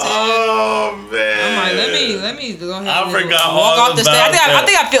cup this is. Oh man! I'm like, let me go ahead. I and forgot walk all off the stage. about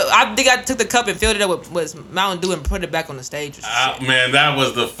I think I took the cup and filled it up with Mountain Dew and put it back on the stage. Or some shit. Man, that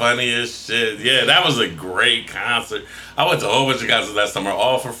was the funniest shit. Yeah, that was a great concert. I went to a whole bunch of concerts last summer,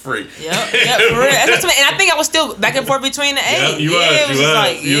 all for free. Yep, for real. That's what, and I think I was still back and forth between the eight.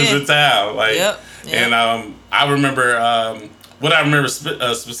 Yep, you was in town. Like, Yep. And I remember. What I remember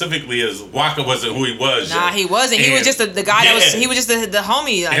specifically is Waka wasn't who he was. Nah, he wasn't. He was just the guy that was. He was just the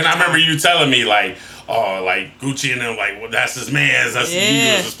homie. Like, and I remember you telling me like, oh, like Gucci and them, like, well, that's his man. That's you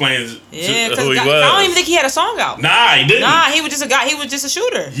was explaining who he was. I don't even think he had a song out. Nah, he didn't. Nah, he was just a guy. He was just a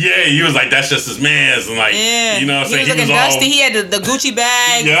shooter. Yeah, he was like, that's just his man's, and like, you know what I'm saying? He was looking dusty. He had the Gucci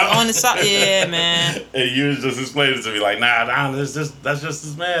bag on the side. Yeah, man. And you was just explaining to me like, nah, that's just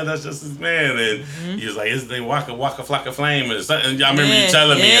his man. That's just his man. And he was like, his name Waka Flocka Flame or something. I remember you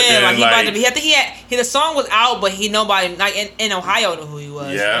telling me. Yeah, and then, like he about to be. I think the song was out, but nobody like in Ohio knew who he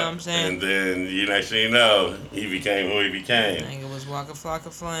was. Yeah, you know what I'm saying? And then next thing you know, he became who he became. I think it was Waka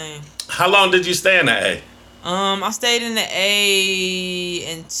Flocka Flame. How long did you stay in that A? I stayed in the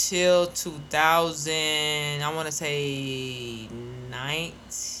A until 2000. I want to say 19.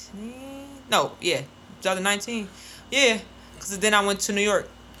 No, yeah, 2019. Yeah, because then I went to New York.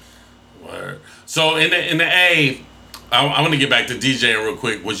 Word. So in the A, I want to get back to DJing real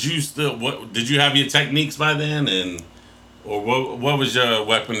quick. Was you still did you have your techniques by then, or what was your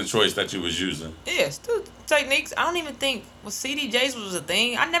weapon of choice that you was using? Yeah, still techniques. I don't even think CDJs was a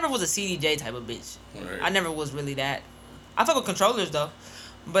thing. I never was a CDJ type of bitch. Right. I never was really that. I fuck with controllers though,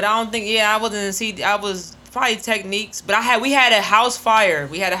 but I don't think. Yeah, I wasn't a CD. I was probably techniques, but we had a house fire.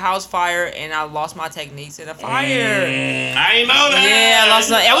 We had a house fire, and I lost my techniques in a fire. I ain't know that. Yeah, I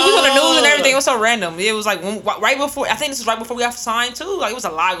lost my. It was on the news and everything. It was so random. It was like right before. I think this was right before we got signed too. Like it was a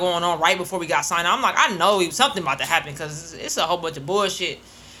lot going on right before we got signed. I'm like, I know something about to happen because it's a whole bunch of bullshit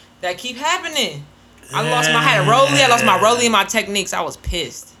that keep happening. I had a rollie. I lost my rollie and my techniques. I was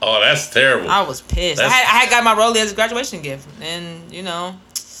pissed. Oh, that's terrible. I was pissed. I had got my rollie as a graduation gift, and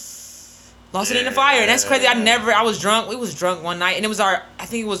lost it in the fire. And that's crazy. I was drunk. We was drunk one night, and it was I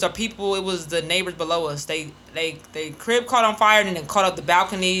think it was our people. It was the neighbors below us. They crib caught on fire, and then it caught up the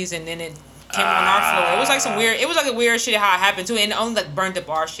balconies, and then it came on our floor. It was like a weird shit how it happened too, and it only like burnt up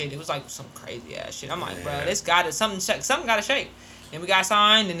our shit. It was like some crazy ass shit. I'm like, bro, this something got to shake. And we got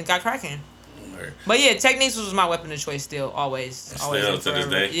signed, and it got cracking. But yeah, techniques was my weapon of choice still, always. Still to this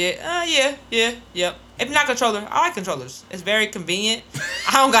day? Yep. If not controller, I like controllers. It's very convenient.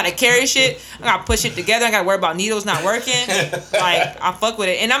 I don't gotta carry shit. I gotta push it together. I gotta worry about needles not working. Like, I fuck with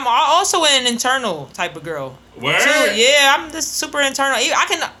it. And I'm also an internal type of girl. Word? Too. Yeah, I'm just super internal.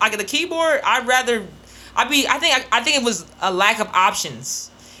 I get the keyboard, I think it was a lack of options.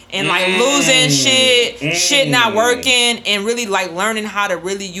 And like losing shit not working, and really like learning how to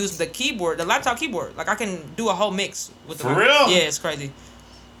really use the keyboard, the laptop keyboard. Like I can do a whole mix with For real? Yeah, it's crazy.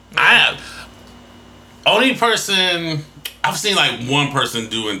 Only person I've seen like one person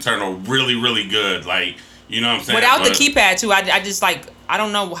do internal really, really good. Like, you know what I'm saying? Without the keypad too, I just like I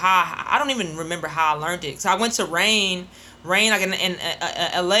don't know how I don't even remember how I learned it. So I went to Rain like in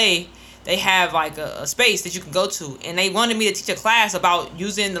LA. They have like a space that you can go to, and they wanted me to teach a class about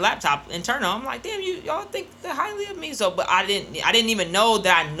using the laptop internal. I'm like, damn, y'all think that highly of me. So, but I didn't even know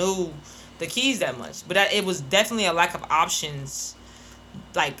that I knew the keys that much. But it was definitely a lack of options.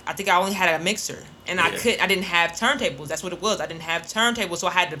 Like I think I only had a mixer, and I didn't have turntables. That's what it was. I didn't have turntables, so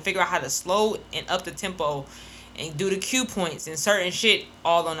I had to figure out how to slow and up the tempo, and do the cue points and certain shit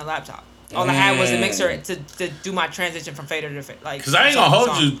all on the laptop. All I had was a mixer to do my transition from fader to like. Because I ain't gonna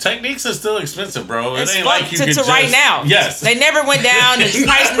hold you. Techniques are still expensive, bro. It's it ain't like you could just right now. Yes, they never went down. The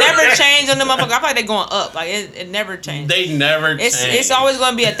price never changed on the motherfucker. I feel like they're going up. Like it never changed. They never. It's always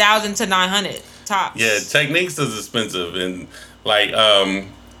gonna be 1,000 to 900 tops. Yeah, Techniques is expensive, and like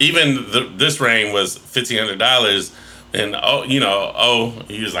even this Rain was $1,500. And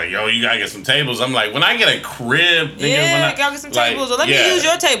he was like, yo, you gotta get some tables. I'm like, when I get a crib, nigga, gotta get some tables. Or let me use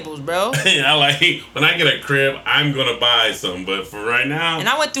your tables, bro. When I get a crib, I'm gonna buy some. But for right now, and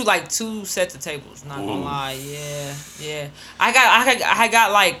I went through like 2 sets of tables. Not gonna lie, yeah. I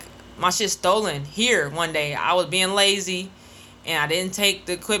got like my shit stolen here one day. I was being lazy, and I didn't take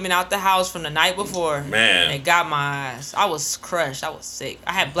the equipment out the house from the night before. Man, they got my ass. I was crushed. I was sick.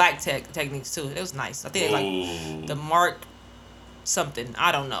 I had black Techniques too. It was nice. I think like the Mark something.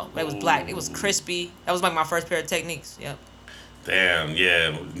 I don't know. It was black. It was crispy. That was like my first pair of Techniques. Yep. Damn,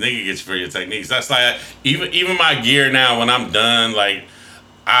 yeah, nigga gets you for your Techniques. That's like even my gear now. When I'm done, like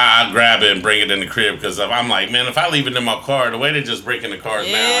I grab it and bring it in the crib because I'm like, man, if I leave it in my car, the way they just break in the cars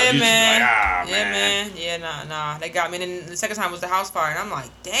now, I man. Just be like, man. Yeah, nah. They got me. And then the second time was the house fire, and I'm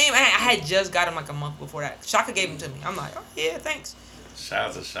like, damn, I had just got him like a month before that. Shaka gave him to me. I'm like, oh yeah, thanks. Shout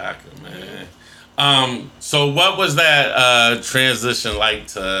out to Shaka, man. So what was that transition like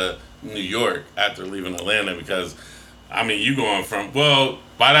to New York after leaving Atlanta? Because I mean, you going from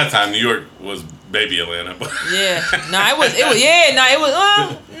by that time New York was baby Atlanta.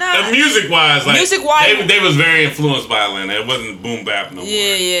 Music wise, they was very influenced by Atlanta. It wasn't boom bap no more.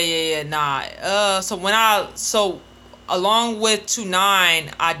 Yeah. So along with 2-9,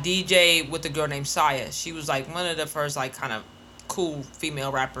 I DJ'd with a girl named Saya. She was like one of the first like kind of cool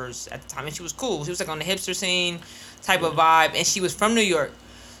female rappers at the time, and she was cool. She was like on the hipster scene type of vibe, and she was from New York.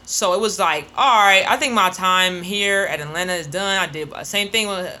 So it was like, all right, I think my time here at Atlanta is done. I did the same thing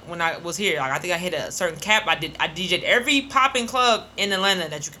when I was here. Like I think I hit a certain cap. I DJ'd every popping club in Atlanta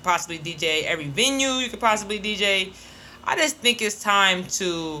that you could possibly DJ, every venue you could possibly DJ. I just think it's time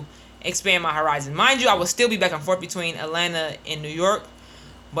to expand my horizon. Mind you, I would still be back and forth between Atlanta and New York.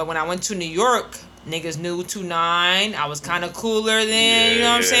 But when I went to New York, niggas knew 2-9. I was kind of cooler then, you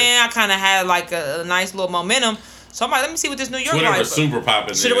know what I'm saying? I kind of had like a nice little momentum. So I'm like, let me see what this New York Twitter was super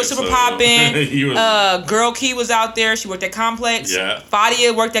popping. Twitter was super popping. Girl Key was out there. She worked at Complex. Yeah.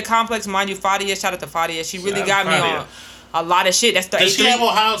 Fadia worked at Complex. Mind you, Fadia, shout out to Fadia. She really got me on a lot of shit. That's the Does she have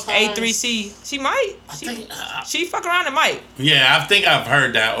House A3C. She might. She fuck around and might. Yeah, I think I've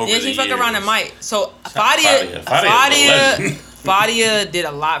heard that over the years. Yeah, she fuck around and might. So Fadia did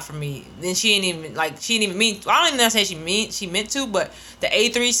a lot for me. Then she didn't even mean. I don't even say she meant to, but the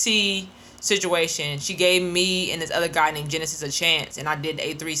A3C situation, she gave me and this other guy named Genesis a chance, and I did the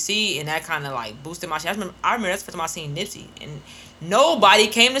A3C, and that kind of like boosted my shit. I remember that's the first time I seen Nipsey, and nobody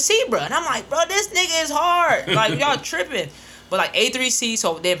came to see, bro. And I'm like, bro, this nigga is hard. Like y'all tripping, but like A3C.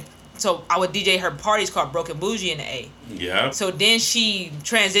 So I would DJ her parties called Broken Bougie in the A. Yeah. So then she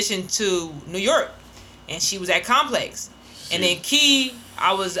transitioned to New York, and she was at Complex, and then Key.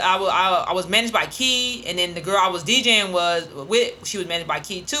 I was managed by Key, and then the girl I was DJing she was managed by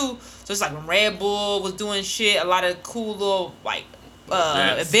Key too. So it's like when Red Bull was doing shit, a lot of cool little like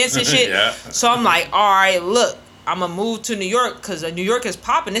events and shit. Yeah. So I'm like, all right, look, I'm gonna move to New York because New York is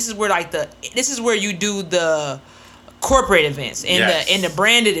popping. This is where you do the corporate events and the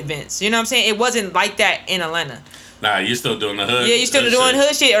branded events. You know what I'm saying? It wasn't like that in Atlanta. Nah, you still doing the hood. Yeah, you still doing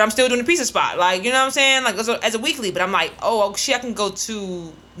hood shit, or I'm still doing the pizza spot. Like, you know what I'm saying? Like as a weekly, but I'm like, oh shit, I can go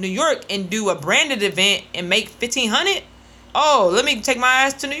to New York and do a branded event and make $1,500. Oh, let me take my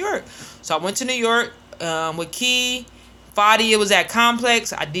ass to New York. So I went to New York with Key. Fadia was at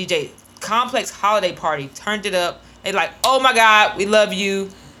Complex. I DJ'd Complex holiday party, turned it up. They like, oh my God, we love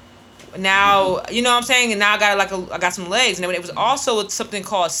you. Now, you know what I'm saying? And now I got some legs. And then it was also something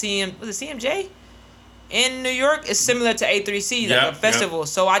called CMJ? In New York, it's similar to A3C, like a festival.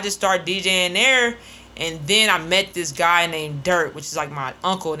 So I just started DJing there, And then I met this guy named Dirt, which is like my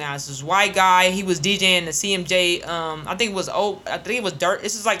uncle now. It's this white guy. He was DJing the CMJ. I think it was Dirt.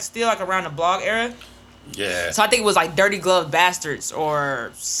 This is like still like around the blog era. Yeah. So I think it was like Dirty Glove Bastards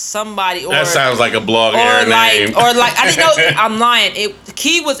or somebody. Or That sounds like a blog era name. Or like I didn't know. I'm lying.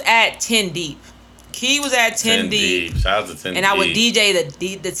 Key was at 10 Deep. Key was at 10 Deep. Shout out to 10 Deep. And I would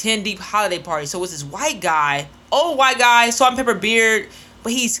DJ the 10 Deep holiday party. So it was this white guy, old white guy, salt and pepper beard,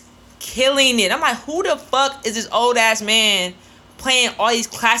 but he's killing it. I'm like, who the fuck is this old ass man playing all these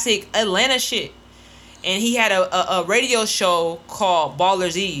classic Atlanta shit? And he had a radio show called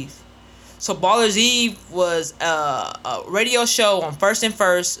Ballers Eve. So Ballers Eve was a radio show on First and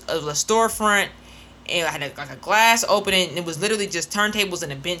First. It was a storefront, and it had a glass opening. And it was literally just turntables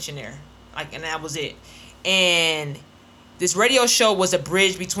and a bench in there, and that was it. And this radio show was a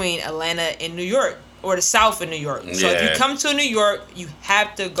bridge between Atlanta and New York, or the South in New York. So if you come to New York, you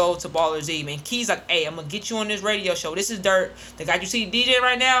have to go to Ballers Eve. And Key's like, hey, I'm gonna get you on this radio show. This is Dirt. The guy you see DJ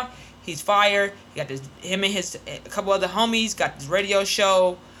right now, he's fire. He got him and a couple other homies got this radio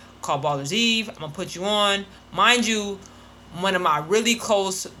show called Ballers Eve. I'm gonna put you on. Mind you, one of my really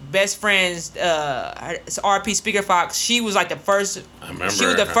close best friends, it's RP Speaker Fox. She was like the first. I remember. She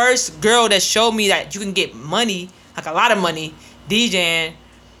was the first girl that showed me that you can get money, like a lot of money, DJing.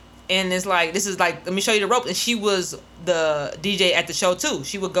 And it's like, this is like, let me show you the rope. And she was the DJ at the show too.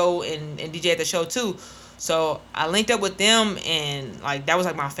 She would go and DJ at the show too. So I linked up with them, and like that was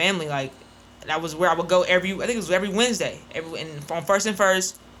like my family. Like that was where I would go I think it was every Wednesday. On First and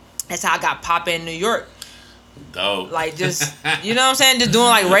First. That's how I got poppin' in New York. Dope. Like just, you know what I'm saying? Just doing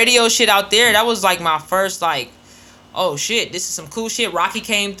like radio shit out there. That was like my first like, oh shit, this is some cool shit. Rocky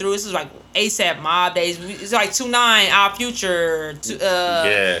came through. This is like ASAP Mob days. It's like 2-9, Our Future,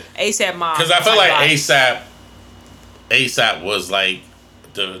 ASAP Mob. Because I feel like ASAP was like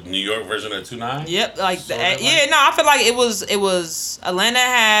the New York version of 2-9. Yep, I feel like it was Atlanta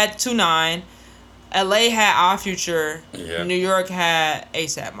had 2-9. LA had Our Future. Yeah. New York had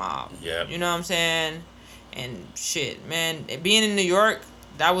ASAP Mob. Yeah. You know what I'm saying? And shit, man, being in New York,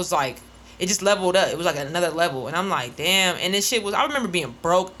 that was like, it just leveled up. It was like another level. And I'm like, damn. And this shit was, I remember being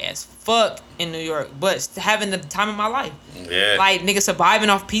broke as fuck in New York, but having the time of my life. Yeah. Like, nigga surviving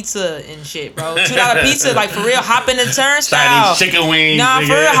off pizza and shit, bro. $2 pizza, like, for real, hopping the turnstile. Chinese chicken wings. Nah, nigga.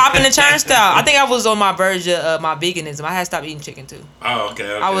 for real, hopping the turnstile. I think I was on my verge of my veganism. I had stopped eating chicken, too. Oh,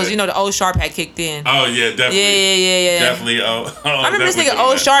 okay. I was, the old Sharp had kicked in. Oh, yeah, definitely. Yeah. Definitely. I remember this nigga,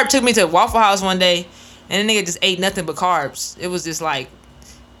 Old Sharp, took me to Waffle House one day, and the nigga just ate nothing but carbs. It was just like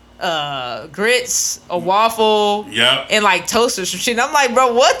grits, a waffle, and like toast or some shit. And I'm like,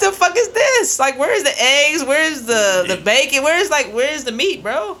 bro, what the fuck is this? Like, where's the eggs? Where's the bacon? Where's the meat,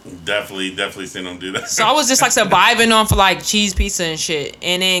 bro? Definitely seen them do that. So I was just like surviving on for like cheese pizza and shit,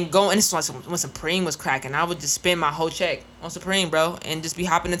 and then going. And this was like when Supreme was cracking. I would just spend my whole check on Supreme, bro, and just be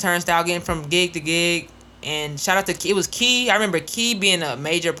hopping the turnstile, getting from gig to gig. And shout out to it was Key. I remember Key being a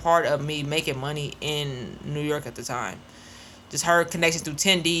major part of me making money in New York at the time. Just her connections through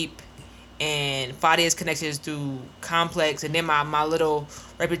 10 Deep and Fadia's connections through Complex, and then my little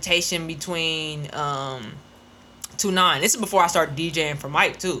reputation between 2-9. This is before I started DJing for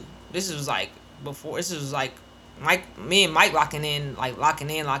Mike too. This was like Mike, me and Mike locking in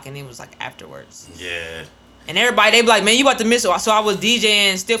was like afterwards. Yeah. And everybody, they be like, man, you about to miss it. So I was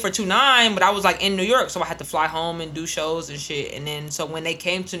DJing still for 2-9, but I was like in New York, so I had to fly home and do shows and shit. And then so when they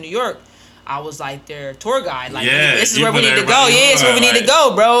came to New York, I was like their tour guide. Like, this is where we need to go. Yeah, it's where we need to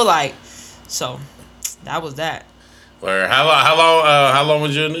go, bro. Like, so that was that. Where how long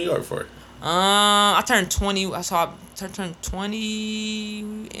was you in New York for? I turned 20. I turned 20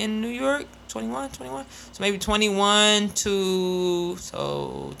 in New York. 21. So maybe 21 to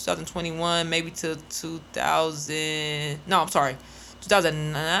 2021, maybe to 2000. No, I'm sorry.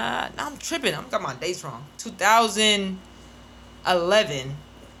 2000. No, I'm tripping. I got my dates wrong. 2011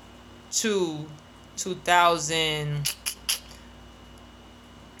 to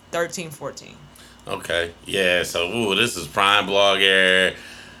 2013, 14. Okay. Yeah. So, this is prime blog era.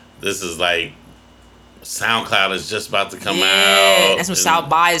 This is like SoundCloud is just about to come out. That's when South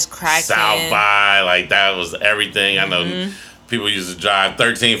by is cracking. South by, like that was everything. I know people used to drive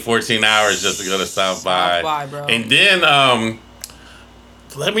 13, 14 hours just to go to South by. Bro. And then,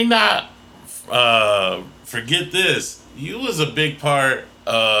 let me not forget this. You was a big part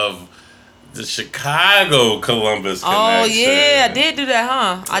of the Chicago Columbus connection. Oh yeah, I did do that,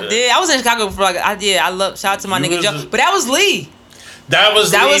 huh? I did. I was in Chicago for I love. Shout out to my nigga Joe. But that was Lee. That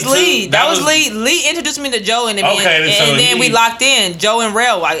was Lee. That was Lee. Lee introduced me to Joe, and then, we locked in. Joe and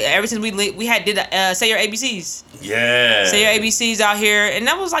Rel. Like, ever since we had did Say Your ABCs. Yeah. Say Your ABCs out here, and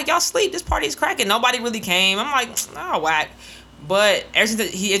that was like, y'all sleep. This party's cracking. Nobody really came. I'm like, oh, whack. But ever since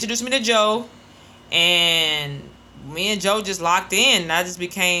he introduced me to Joe, and me and Joe just locked in. And I just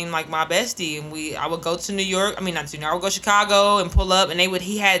became like my bestie, and I would go to New York. I mean, not to New York. I would go to Chicago and pull up, and he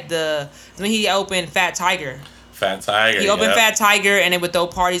opened Fat Tiger. He opened Fat Tiger, and they would throw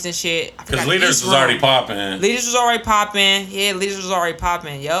parties and shit. Because Leaders was already popping. Yeah, Leaders was already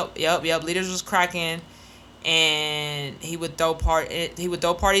popping. Yup. Leaders was cracking, and he would throw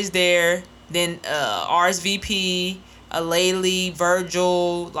parties there. Then RSVP, Aleli,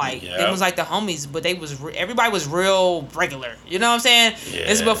 Virgil, like it was like the homies, but everybody was real regular. You know what I'm saying? Yeah.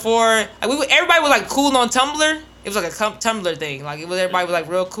 This is before everybody was like cool on Tumblr. It was like a Tumblr thing. Like everybody was like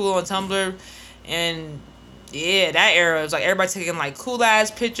real cool on Tumblr, and yeah, that era was like everybody taking like cool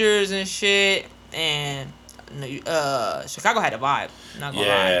ass pictures and shit. And Chicago had a vibe. Not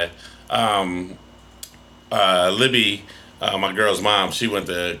gonna lie. Libby, my girl's mom, she went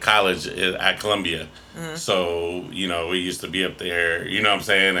to college at Columbia. Mm-hmm. So, we used to be up there, you know what I'm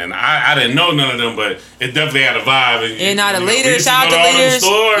saying? And I didn't know none of them, but it definitely had a vibe. And, the Leaders, shout out to Leaders.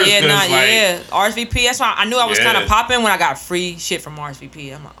 RSVP, that's why I knew I was kind of popping when I got free shit from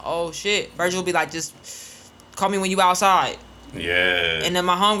RSVP. I'm like, oh shit. Virgil would be like, just call me when you outside. Yeah. And then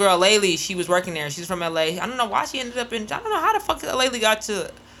my homegirl, Laylee, she was working there. She's from LA. I don't know why she ended up I don't know how the fuck Laylee got to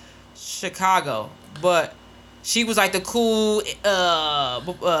Chicago, but she was like the cool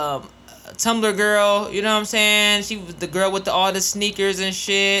Tumblr girl, you know what I'm saying? She was the girl with all the sneakers and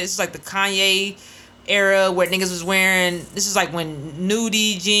shit. It's like the Kanye era where niggas was wearing, this is like when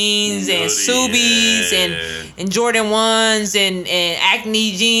nudie jeans and Subies and Jordan 1s and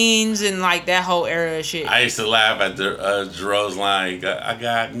Acne jeans and like that whole era of shit. I used to laugh at Jerome's line, I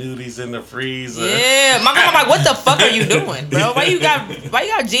got nudies in the freezer. Yeah, my grandma like, what the fuck are you doing, bro? Why you got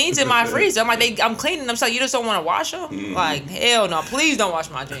jeans in my freezer? I'm like, I'm cleaning them, so you just don't want to wash them? Mm-hmm. Like, hell no, please don't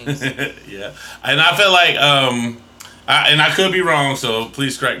wash my jeans. Yeah, and I feel like, and I could be wrong, so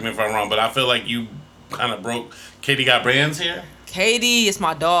please correct me if I'm wrong, but I feel like you kind of broke Katie Got Bands here. Katie is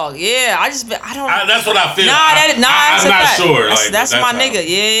my dog. Yeah, that's what I feel. I'm not sure. That's my nigga.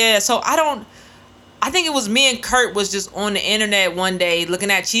 Yeah. So I think it was me and Kurt was just on the internet one day looking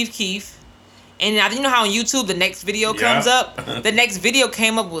at Chief Keef. And you know how on YouTube the next video comes up? The next video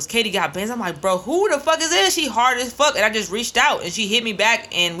came up was Katie Got Bands. I'm like, bro, who the fuck is this? She hard as fuck. And I just reached out and she hit me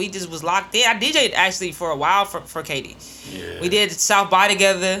back and we just was locked in. I DJ'd actually for a while for Katie. Yeah. We did South by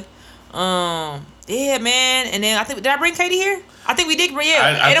together. Yeah, man. And then did I bring Katie here? I think we did.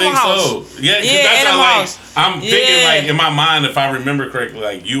 Yeah, I think House. So. Yeah, that's how, like, I'm thinking, like, in my mind, if I remember correctly,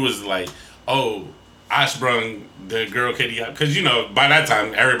 like, you was like, oh, I sprung the girl Katie Got, because, by that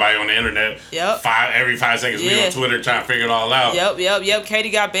time, everybody on the internet, every 5 seconds, we on Twitter trying to figure it all out. Yep.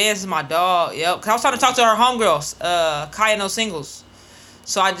 Katie Got Bands is my dog. Yep. Because I was trying to talk to her homegirls, Kaya No Singles.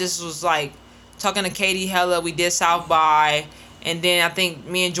 So I just was, like, talking to Katie hella. We did South by. And then I think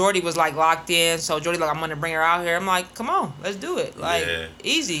me and Jordy was like locked in. So Jordy like, I'm gonna bring her out here. I'm like, come on, let's do it. Like,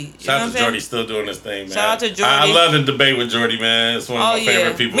 easy. Shout out to Jordy, still doing this thing, man. Shout out to Jordy. I love the debate with Jordy, man. It's one of my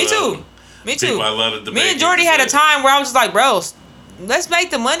favorite people. Me too. People I love the debate. Me and Jordy had a time where I was just like, bro, let's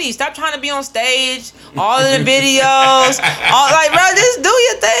make the money. Stop trying to be on stage, all in the videos. Bro, just do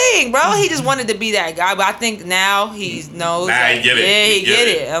your thing, bro. He just wanted to be that guy. But I think now he knows. Now he get it. Yeah, he get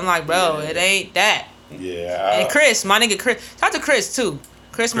it. I'm like, bro, it ain't that. Yeah. And Chris, my nigga Chris. Shout out to Chris too.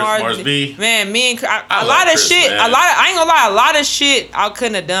 Chris Mars B. Man, me and Chris, a lot of shit. I ain't gonna lie, a lot of shit I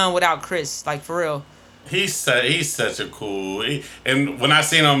couldn't have done without Chris. Like, for real. He's such a cool. And when I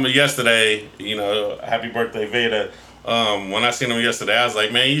seen him yesterday, happy birthday, Veda. When I seen him yesterday, I was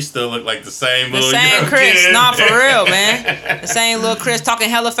like, man, you still look like the same little Chris. kid. Nah, for real, man. The same little Chris talking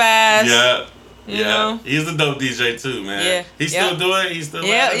hella fast. Yeah. You know? He's a dope DJ too, man. Yeah. He still do it. He's still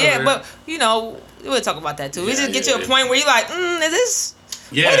but we'll talk about that too. We just get to a point where you're like, is this?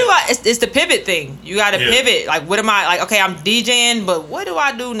 Yeah. What do I? It's the pivot thing. You got to pivot. Like, what am I? Like, okay, I'm DJing, but what do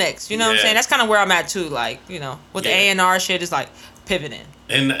I do next? You know what I'm saying? That's kind of where I'm at too. Like, with the A&R shit, it's like pivoting.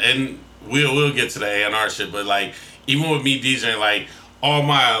 And we'll get to the A&R shit, but like even with me DJing, like all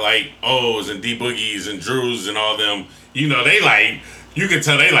my like O's and D Boogies and Drews and all them, they like. You can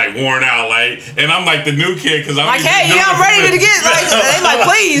tell they like worn out, like, and I'm like the new kid because I'm like, hey, I'm ready to get like, they like,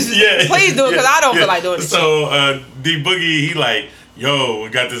 please do it because I don't feel like doing it. So D Boogie, he like yo, we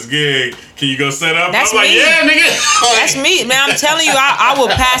got this gig. Can you go set up? That's I'm like, me. yeah, nigga. That's me, man. I'm telling you, I will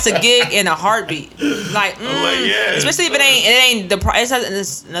pass a gig in a heartbeat. Like, I'm like, yeah. Especially if it ain't the price.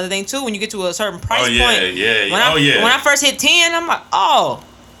 It's another thing too. When you get to a certain price point. Yeah. When I first hit 10, I'm like, oh,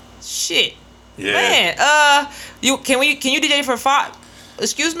 shit. Yeah. Man, can you DJ for 5?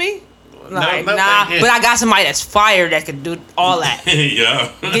 Excuse me. Like, no, nah, but I got somebody that's fire that could do all that.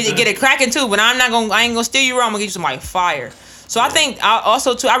 Yeah. Get it cracking too, but I ain't gonna steer you wrong. I'm gonna get you somebody fire. So I think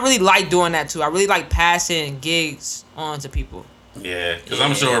I really like doing that too. I really like passing gigs on to people. Yeah, because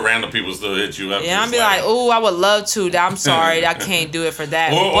I'm sure random people still hit you up. Yeah, I'm be like, oh, I would love to. I'm sorry, I can't do it for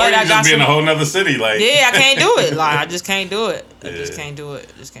that. Or but you I just be in a whole nother city, like. Yeah, I can't do it. Like, I just can't do it. I just can't do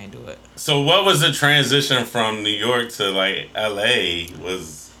it. Just can't do it. So what was the transition from New York to like LA?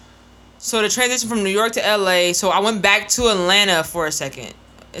 So the transition from New York to LA. So I went back to Atlanta for a second.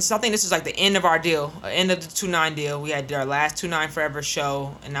 I think this was like the end of our deal, end of the 2-9 deal. We had our last 2-9 Forever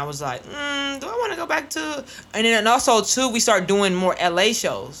show, and I was like, do I want to go back to? And also too, we started doing more LA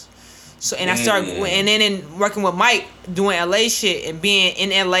shows. So I started, and then in working with Mike, doing LA shit and being in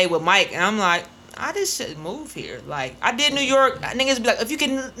LA with Mike, and I'm like, I just should move here. Like, I did New York. Niggas be like, if you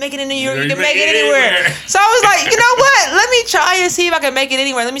can make it in New York, you can make it anywhere. So I was like, you know what? Let me try and see if I can make it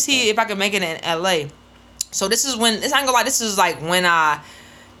anywhere. Let me see if I can make it in LA. So this is when, this ain't gonna lie, this is like I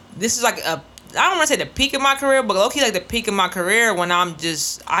don't want to say the peak of my career, but low-key like the peak of my career when I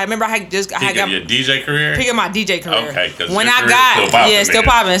remember I had got your DJ career? Peak of my DJ career. Okay, because when I got, still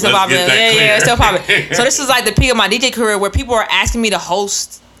popping. Yeah, still popping. So this is like the peak of my DJ career where people are asking me to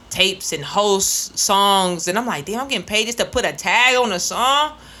host tapes and host songs, and I'm like, damn, I'm getting paid just to put a tag on a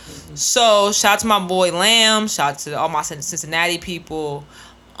song. So shout out to my boy Lamb, shout out to all my Cincinnati people.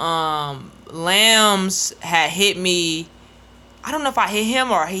 Lambs had hit me. I don't know if I hit him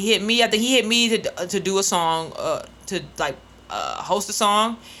or he hit me. I think he hit me to do a song, to host a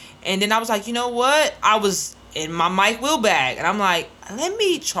song, and then I was like, you know what? I was in my Mike Will bag, and I'm like, let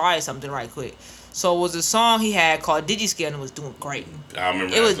me try something right quick. So it was a song he had called Digiscale, and it was doing great. I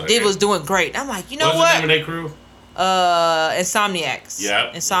remember. It was doing great. I'm like, you know what? What's the name of their crew? Insomniacs.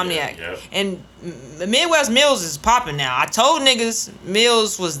 Yeah. Insomniac. Yep. And Midwest Mills is popping now. I told niggas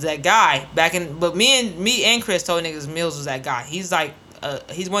Mills was that guy but me and Chris told niggas Mills was that guy. He's like,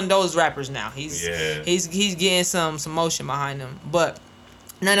 he's one of those rappers now. He's getting some motion behind him. But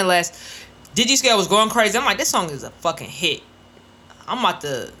nonetheless, Digiscale was going crazy. I'm like, this song is a fucking hit. I'm about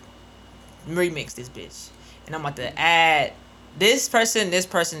to remix this bitch, and I'm about to add this person, and this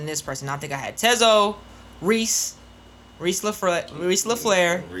person. I think I had Tezo, Reese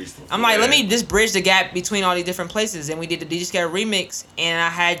LaFleur. I'm like, let me just bridge the gap between all these different places, and we did the Digiscale remix, and I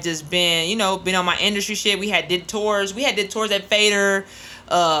had just been on my industry shit. We did tours at Fader,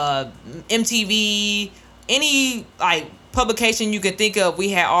 MTV, any like publication you can think of. We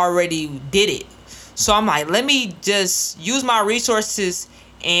had already did it, so I'm like, let me just use my resources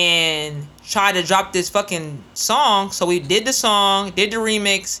and try to drop this fucking song. So we did the song, did the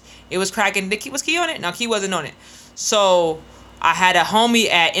remix. It was cracking. Was Key on it? No, Key wasn't on it. So I had a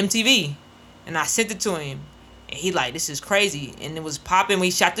homie at MTV, and I sent it to him, and he like, this is crazy, and it was popping. We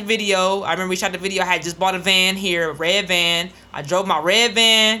shot the video. I remember we shot the video. I had just bought a van here, a red van. I drove my red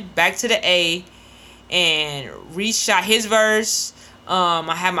van back to the A, and reshot his verse.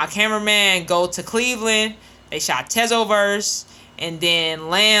 I had my cameraman go to Cleveland. They shot Tezo verse. And then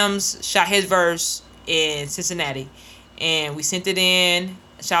Lambs shot his verse in Cincinnati. And we sent it in.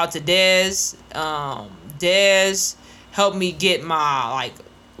 Shout out to Dez. Dez helped me get my like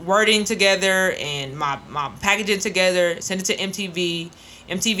wording together and my packaging together. Sent it to MTV.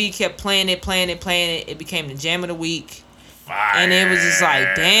 MTV kept playing it. It became the jam of the week. Fire. And it was just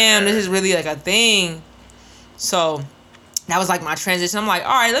like, damn, this is really like a thing. So that was like my transition. I'm like, all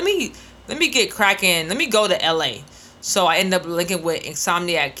right, let me get cracking. Let me go to LA. So I ended up linking with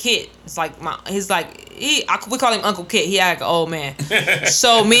Insomniac Kit. It's like we call him Uncle Kit. He act like an old man.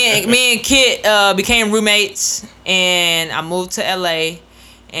 So me and Kit became roommates, and I moved to LA.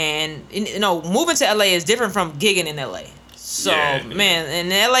 And moving to LA is different from gigging in LA. So man,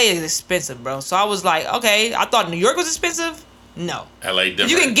 and LA is expensive, bro. So I was like, okay, I thought New York was expensive. No, LA different.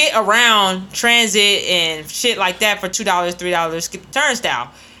 You can get around transit and shit like that for $2, $3. Skip the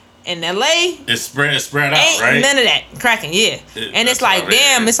turnstile. In LA, it's spread out, right? None of that cracking, yeah. And it's like,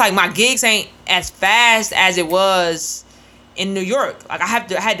 damn, it's like my gigs ain't as fast as it was in New York. Like I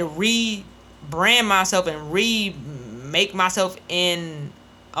had to rebrand myself and remake myself in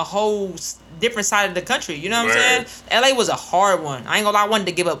a whole different side of the country. You know what I'm saying? LA was a hard one. I ain't gonna lie, I wanted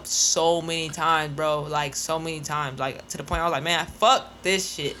to give up so many times, bro. Like so many times, like to the point I was like, man, fuck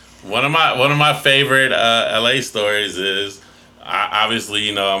this shit. One of my favorite LA stories is, Obviously,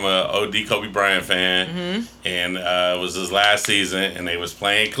 you know, I'm a OD Kobe Bryant fan, and it was his last season, and they was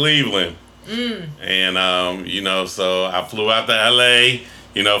playing Cleveland, and you know, so I flew out to LA.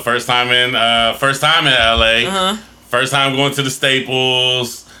 You know, first time in LA, first time going to the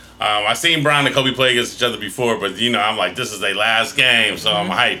Staples. I seen Bron and Kobe play against each other before, but you know, I'm like, this is their last game, so I'm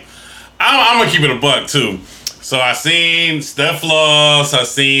hyped. I'm gonna keep it a buck too. So I seen Steph Loss, I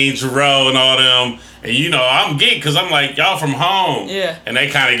seen Jerome and all them. And you know, I'm geeked because I'm like, y'all from home. Yeah. And they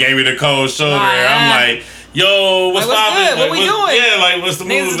kind of gave me the cold shoulder. I'm like, yo, what's poppin'? What we doing? Yeah, like, what's the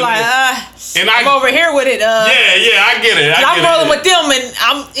move? Niggas like, and I'm over here with it. Yeah, I get it. I'm rolling with them, and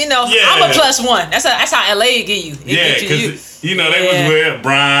I'm a +1. That's how LA get you. Because you know they was with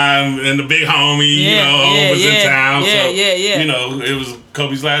Brian and the big homie. Was in town. You know, it was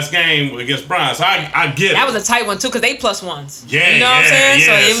Kobe's last game against Brian, so I get it. That was a tight one too, because they +1s. Yeah, you know what I'm saying. Yeah,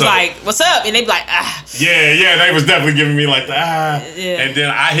 so it was like, what's up? And they be like, Yeah, they was definitely giving me like the Yeah. And then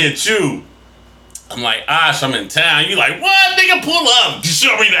I hit you. I'm like, Ash, I'm in town. You like, what? Nigga, pull up. Just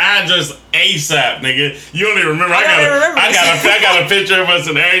show me the address ASAP, nigga. You don't even remember. I got a picture of us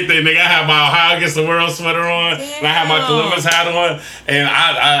and everything, nigga. I have my Ohio Against the World sweater on. Damn. And I have my Columbus hat on. And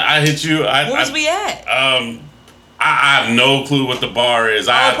I hit you. Where was we at? I have no clue what the bar is.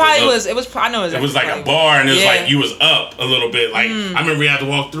 It was. I know it was like a bar, and it was like you was up a little bit. Like I remember we had to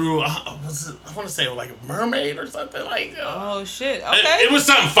walk through. I want to say like a mermaid or something like. Oh shit! Okay. It was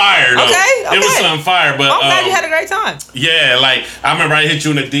something fire though. Okay. It was something fire, but I'm glad you had a great time. Yeah, like I remember I hit you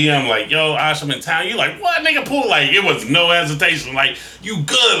in the DM like, yo, Ash, I'm in town. You like, what, nigga? Pull. Like it was no hesitation. Like you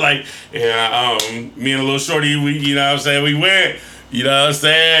good. Like me and a little shorty, we, you know what I'm saying, we went. You know what I'm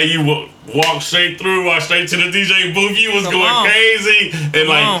saying? You walk straight to the DJ booth. You was going crazy.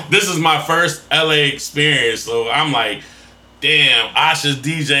 And this is my first LA experience. So I'm like, damn, Asha's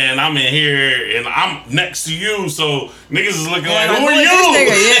DJing. I'm in here and I'm next to you. So niggas is looking like, who are you?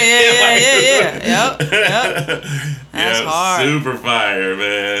 Yeah. Yep. That's hard. Super fire,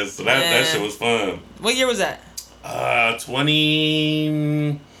 man. So that shit was fun. What year was that? 20.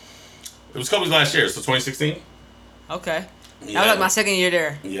 It was Kobe's last year, so 2016. Okay. That was like my second year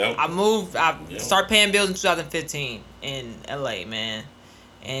there. Yep. I started paying bills in 2015 in LA, man.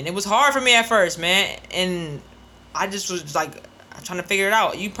 And it was hard for me at first, man. And I just was like trying to figure it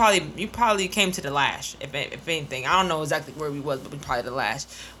out. You probably came to the Lash, if anything. I don't know exactly where we was, but we probably the Lash.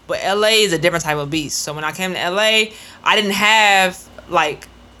 But LA is a different type of beast. So when I came to LA, I didn't have like,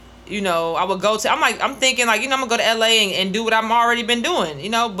 you know, I would go to, I'm thinking like, you know, I'm gonna go to LA and do what I've already been doing, you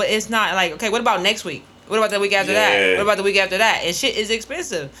know, but it's not like, okay, what about next week? What about the week after that? What about the week after that? And shit is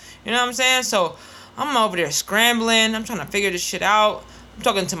expensive. You know what I'm saying? So I'm over there scrambling. I'm trying to figure this shit out. I'm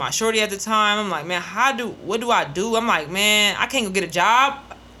talking to my shorty at the time. I'm like, man, what do I do? I'm like, man, I can't go get a job.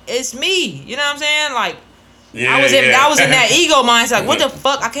 It's me. You know what I'm saying? Like, I was in that ego mindset. Like, what the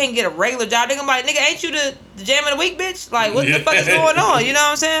fuck? I can't get a regular job. They're like, nigga, ain't you the jam of the week, bitch? Like, what the fuck is going on? You know what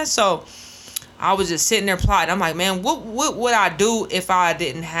I'm saying? So I was just sitting there plotting. I'm like, man, what would I do if I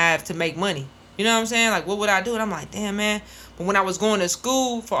didn't have to make money? You know what I'm saying? Like, what would I do? And I'm like, damn, man. But when I was going to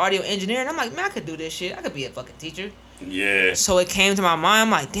school for audio engineering, I'm like, man, I could do this shit. I could be a fucking teacher. Yeah. So it came to my mind. I'm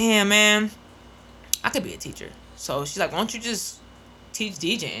like, damn, man, I could be a teacher. So she's like, why don't you just teach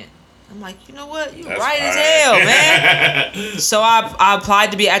DJing? I'm like, you know what? You're right as hell, man. So I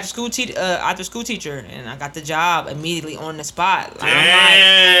applied to be an after school teacher, and I got the job immediately on the spot. Like,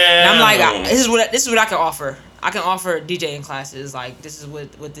 I'm like, this is what I can offer. I can offer DJing classes. Like, this is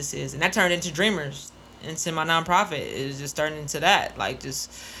what this is. And that turned into Dreamers, into my nonprofit. It was just turned into that. Like,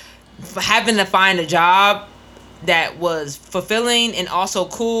 just having to find a job that was fulfilling and also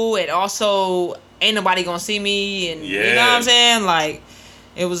cool, and also ain't nobody gonna see me. And you know what I'm saying? Like,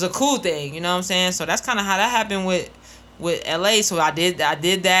 it was a cool thing. You know what I'm saying? So that's kind of how that happened with LA. So I did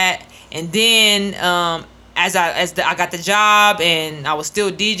that. And then as I got the job and I was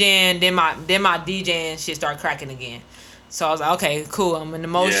still DJing, then my DJing shit started cracking again. So I was like, okay, cool. I'm in the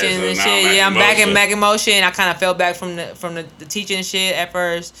motion and shit. I'm back in motion. I kind of fell back from the teaching shit at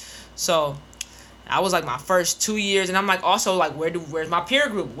first. So I was like my first 2 years, and I'm like also like, where's my peer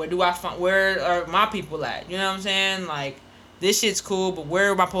group? Where are my people at? You know what I'm saying? Like, this shit's cool, but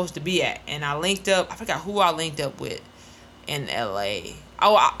where am I supposed to be at? And I linked up. I forgot who I linked up with in LA.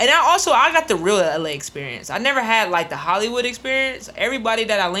 I got the real LA experience. I never had like the Hollywood experience. Everybody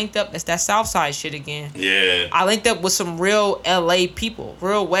that I linked up, that's that South Side shit again. Yeah. I linked up with some real LA people,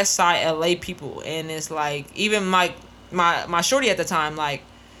 real West Side LA people, and it's like even my shorty at the time, like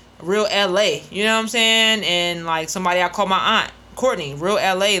real LA. You know what I'm saying? And like somebody I call my aunt, Courtney, real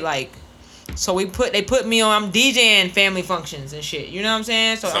LA. Like, So they put me on. I'm DJing family functions and shit. You know what I'm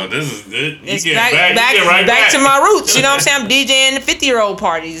saying? So this is good. It's back to my roots. You know what I'm saying? I'm DJing the 50-year-old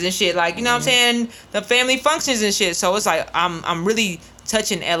parties and shit. Like, you know what I'm saying? The family functions and shit. So it's like I'm really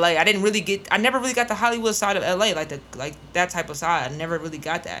touching LA. I never really got the Hollywood side of LA, like that type of side. I never really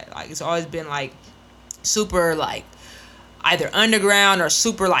got that. Like, it's always been like super like either underground or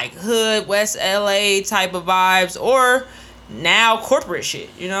super like hood West LA type of vibes, or now corporate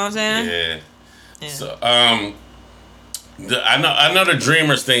shit. You know what I'm saying? Yeah. So I know the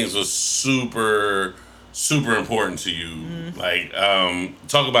Dreamers things was super important to you. Mm-hmm. Like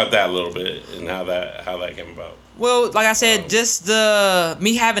talk about that a little bit and how that came about. Well, like I said, just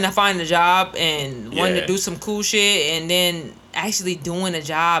me having to find a job and wanting to do some cool shit, and then actually doing a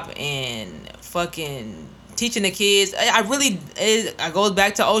job and fucking teaching the kids. I goes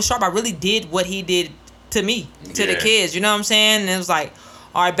back to Old Sharp. I really did what he did to me, to the kids. You know what I'm saying? And it was like,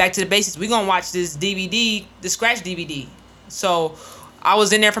 all right, back to the basics. We gonna watch this DVD, the Scratch DVD. So I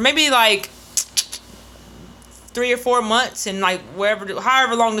was in there for maybe like 3 or 4 months, and like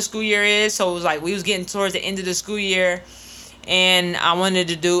however long the school year is. So it was like we was getting towards the end of the school year, and I wanted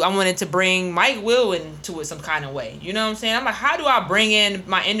to bring Mike Will into it some kind of way. You know what I'm saying? I'm like, how do I bring in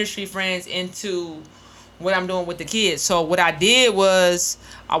my industry friends into what I'm doing with the kids? So what I did was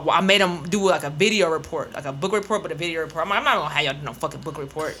I made them do like a video report, like a book report, but a video report. I'm like, I'm not gonna have y'all do no fucking book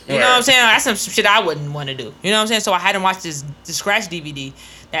report. You know what I'm saying? That's some shit I wouldn't want to do. You know what I'm saying? So I had them watch the Scratch DVD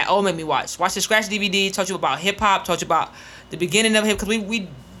that O made me watch. Watch the Scratch DVD, taught you about hip hop, taught you about the beginning of hip, because we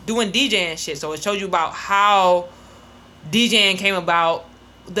doing DJing shit. So it showed you about how DJing came about,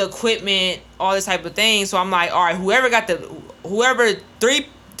 the equipment, all this type of thing. So I'm like, all right, whoever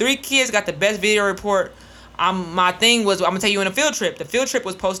three kids got the best video report. My thing was, I'm gonna take you on a field trip. The field trip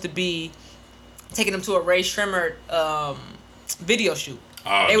was supposed to be taking them to a Ray Shrimmer video shoot.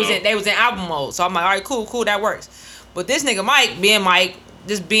 They was in album mode. So I'm like, all right, cool, that works. But this nigga Mike,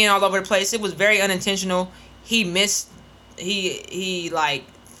 just being all over the place, it was very unintentional. He like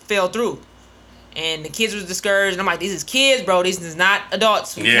fell through, and the kids was discouraged. And I'm like, these is kids, bro. These is not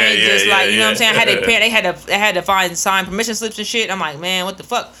adults. We can't just you know what I'm saying? I had their parent. They had to sign permission slips and shit. I'm like, man, what the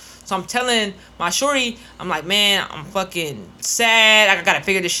fuck? So I'm telling my shorty, I'm like, man, I'm fucking sad. I gotta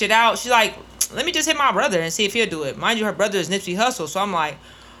figure this shit out. She's like, let me just hit my brother and see if he'll do it. Mind you, her brother is Nipsey Hussle. So I'm like,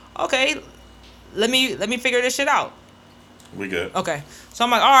 okay, let me figure this shit out. We good. Okay. So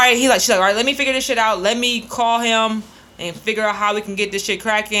I'm like, all right. She's like, all right, let me figure this shit out. Let me call him and figure out how we can get this shit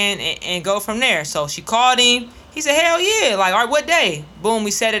cracking and go from there. So she called him. He said, hell yeah. Like, all right, what day? Boom,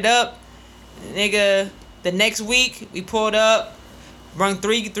 we set it up. Nigga, the next week, we pulled up. Brung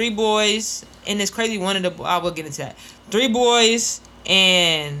three boys, and it's crazy. I will get into that. 3 boys,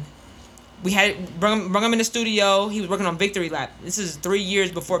 and we had brung him in the studio. He was working on Victory Lap. This is 3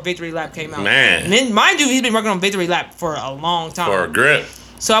 years before Victory Lap came out. Man, and then, mind you, he's been working on Victory Lap for a long time. For a grip.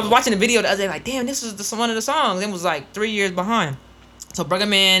 So I was watching the video the other day, like, damn, this was one of the songs. It was like 3 years behind. So brung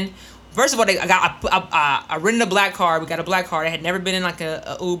him in. First of all, I rented a black car. We got a black car. I had never been in like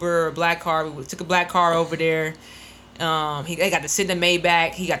a Uber or a black car. We took a black car over there. He got to sit in the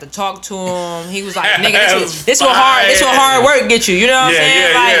Maybach. He got to talk to him. He was like, "Nigga, this what hard work get you." You know what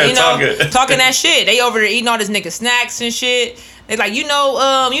I'm saying? Talking that shit. They over there eating all this nigga snacks and shit. They like, you know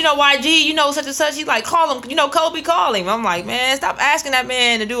YG, you know such and such. He's like, call him, Kobe, call him. I'm like, man, stop asking that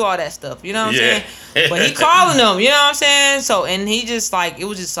man to do all that stuff. You know what I'm saying? But he calling them. You know what I'm saying? So, and he just like, it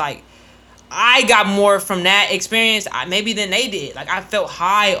was just like, I got more from that experience maybe than they did. Like, I felt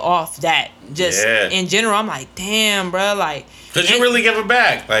high off that. Just in general, I'm like, damn, bro, like. Because you really giving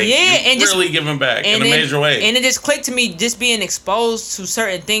back. Like, and really giving back in a major way. And it just clicked to me, just being exposed to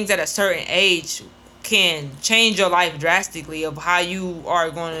certain things at a certain age can change your life drastically of how you are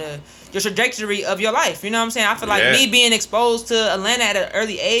going to, your trajectory of your life. You know what I'm saying? I feel like me being exposed to Atlanta at an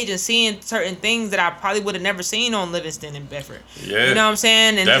early age and seeing certain things that I probably would have never seen on Livingston and Bedford. Yeah. You know what I'm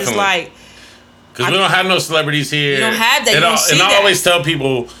saying? And definitely. Just like. Because we don't have no celebrities here. You don't have that. I always tell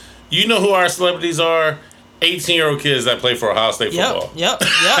people, you know who our celebrities are? 18-year-old kids that play for Ohio State football. Yep.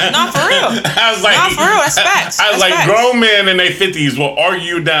 Not for real. I was like, not for real. That's facts. I was like, grown men in their 50s will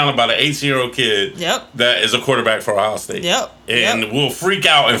argue down about an 18-year-old kid that is a quarterback for Ohio State. And will freak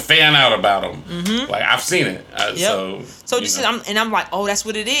out and fan out about him. Mm-hmm. Like, I've seen it. I'm like, oh, that's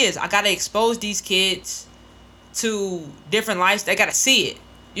what it is. I got to expose these kids to different lives. They got to see it.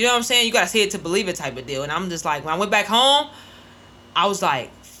 You know what I'm saying? You got to see it to believe it type of deal. And I'm just like, when I went back home, I was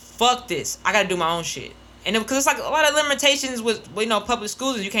like, fuck this. I got to do my own shit. And because it's like a lot of limitations with, public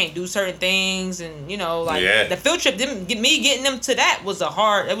schools, you can't do certain things, and the field trip, getting them to that was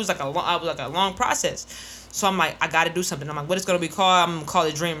a long process. So I'm like, I got to do something. I'm like, what is going to be called? I'm going to call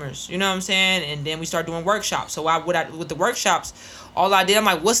it Dreamers. You know what I'm saying? And then we start doing workshops. So with the workshops, all I did, I'm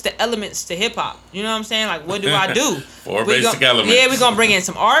like, what's the elements to hip hop? You know what I'm saying? Like, what do I do? Four basic elements. Yeah, we're going to bring in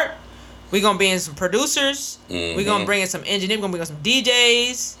some art. We're going to bring in some producers. Mm-hmm. We're going to bring in some engineers. We're going to bring in some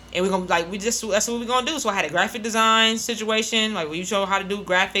DJs. And we're going to, like, that's what we're going to do. So I had a graphic design situation. Like, we show how to do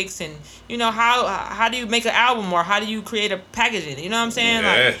graphics and, you know, how do you make an album or how do you create a packaging? You know what I'm saying?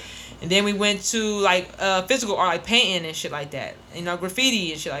 Yeah. Like, and then we went to, like, physical art, like painting and shit like that. You know,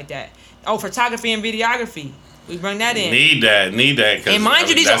 graffiti and shit like that. Oh, photography and videography. We bring that in. Need that. And mind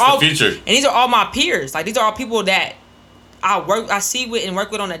you, these that's are all the future. And these are all my peers. Like, these are all people that I see with and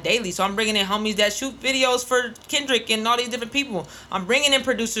work with on a daily. So I'm bringing in homies that shoot videos for Kendrick and all these different people. I'm bringing in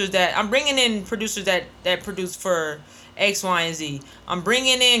producers that produce for X, Y, and Z. I'm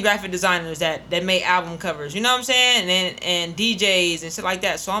bringing in graphic designers that make album covers. You know what I'm saying? And DJs and shit like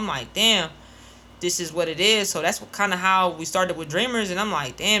that. So I'm like, damn, this is what it is. So that's kind of how we started with Dreamers. And I'm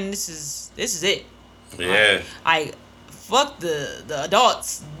like, damn, this is it. Yeah. I fuck the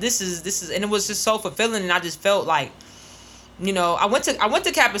adults. This is, and it was just so fulfilling. And I just felt like, you know, I went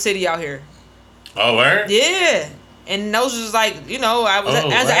to Kappa City out here. Oh, where? Yeah. And those was like, you know, I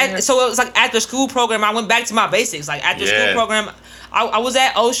was so it was like after school program. I went back to my basics. Like after school program, I was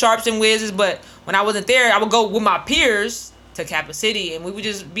at O Sharps and Wizards, but when I wasn't there, I would go with my peers to Kappa City, and we would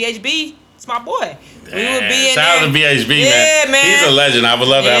just BHB. It's my boy. Damn. We would be in Shout out to BHB, man. He's a legend. I would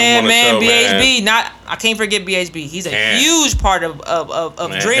love to have him on the show, BHB, man. I can't forget BHB. He's a huge part of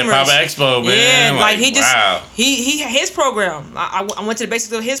Dreamers. Hip Hop Expo, man. Yeah, like he just wow. he his program. I went to the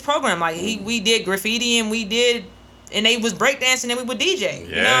basics of his program. Like we did graffiti and they was breakdancing and we would DJ.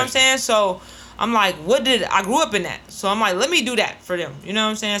 You know what I'm saying? So I'm like, I grew up in that. So I'm like, let me do that for them. You know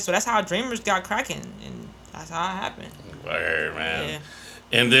what I'm saying? So that's how Dreamers got cracking, and that's how it happened. Word, man. Yeah.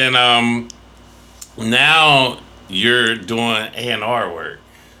 And then now you're doing A&R work.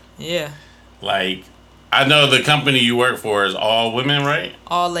 Yeah. Like, I know the company you work for is all women, right?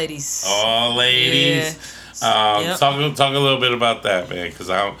 All ladies. All ladies. Yeah. Talk a little bit about that, man, because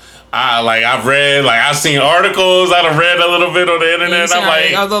I've read, like, I've seen articles, I've read a little bit on the internet. Yeah, I'm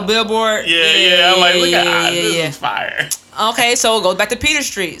like, a little billboard. Yeah. I'm like, look at this is fire. Okay, so it goes back to Peter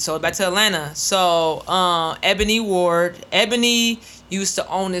Street. So back to Atlanta. So Ebony Ward. Ebony used to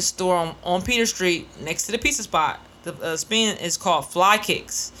own this store on Peter Street next to the pizza spot. The spin is called Fly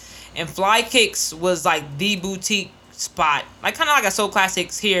Kicks. And Fly Kicks was like the boutique spot. Like kind of like a Soul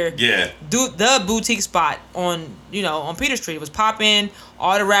Classics here. Yeah. The boutique spot on Peter Street. It was popping.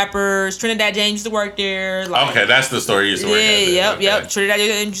 All the rappers. Trinidad James used to work there. Like, okay, that's the store he used to work at. Yep. Trinidad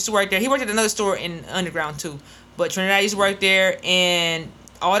James used to work there. He worked at another store in Underground too. But Trinidad used to work there, and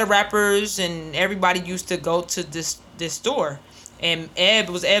all the rappers and everybody used to go to this store. And Eb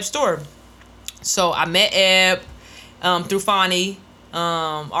was Eb's store. So I met Eb through Fonny,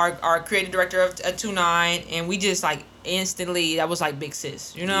 our creative director of 29, and we just like instantly, that was like big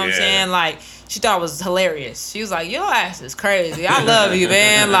sis. You know what I'm saying? Like, she thought it was hilarious. She was like, your ass is crazy. I love you,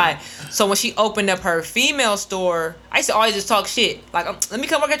 man. Like, so when she opened up her female store, I used to always just talk shit. Like, let me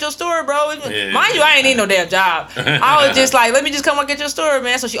come work at your store, bro. Yeah. Mind you, I ain't need no damn job. I was just like, let me just come work at your store,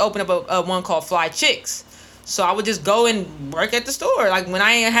 man. So she opened up a one called Fly Chicks. So I would just go and work at the store. Like, when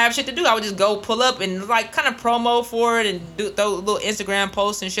I ain't have shit to do, I would just go pull up and like kind of promo for it and throw little Instagram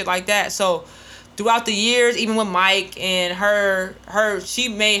posts and shit like that. So throughout the years, even with Mike and her, she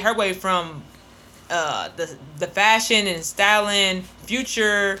made her way from the fashion and styling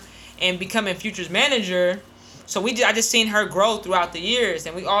Future and becoming Future's manager. So I just seen her grow throughout the years,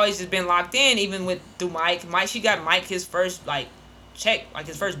 and we always just been locked in. Even through Mike, she got Mike his first like check, like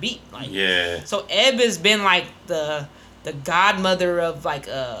his first beat. Like, yeah. So Eb has been like the godmother of like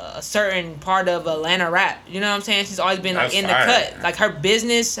a certain part of Atlanta rap. You know what I'm saying? She's always been like in the cut. Like her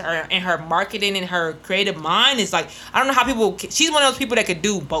business and her marketing and her creative mind is like, I don't know how she's one of those people that could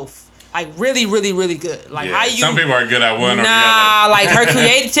do both. Like really, really, really good. Like how you. Some people are good at one or the other. Like her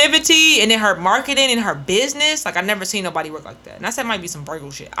creativity and then her marketing and her business. Like I never seen nobody work like that. And that might be some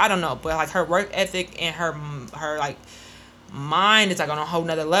Virgo shit. I don't know, but like her work ethic and her like mind is like on a whole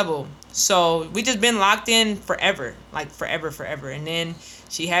nother level. So we just been locked in forever, like forever. And then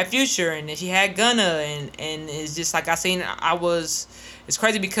she had Future, and then she had Gunna, and it's just like it's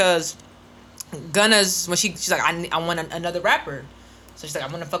crazy because Gunna's when she's like I want another rapper, so she's like I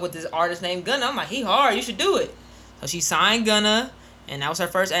want to fuck with this artist named Gunna. I'm like, he hard, you should do it. So she signed Gunna, and that was her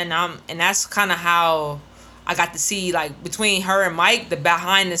first, and that's kind of how I got to see like between her and Mike the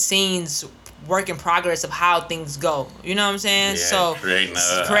behind the scenes work in progress of how things go. You know what I'm saying? Yeah, so creating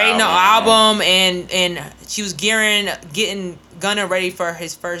an album and she was getting Gunna ready for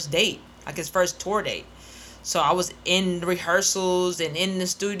his first date, like his first tour date. So I was in the rehearsals and in the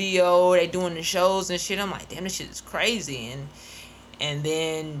studio, they doing the shows and shit. I'm like, damn, this shit is crazy. And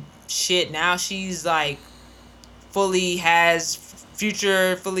then shit, now she's like fully has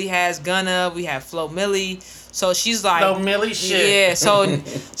Future, fully has Gunna. We have Flo Milli. So she's like, Flo Milli shit. Yeah.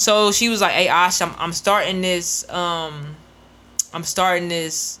 So she was like, hey Ash, I'm starting this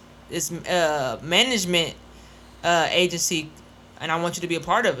management agency, and I want you to be a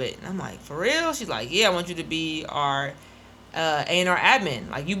part of it. And I'm like, for real? She's like, yeah, I want you to be our A&R admin.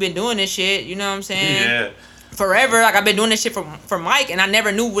 Like, you've been doing this shit, you know what I'm saying? Yeah. Forever. Like, I've been doing this shit for Mike, and I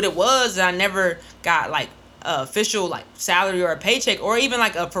never knew what it was, and I never got like official like salary or a paycheck, or even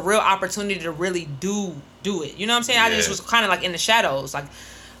like a for real opportunity to really do it. You know what I'm saying? I just was kind of like in the shadows. Like,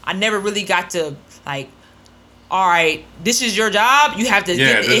 I never really got to like, all right, this is your job. You have to.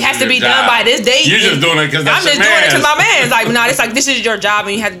 It has to be done by this date. You're just doing it because I'm just doing it because my man's like, no, it's like, this is your job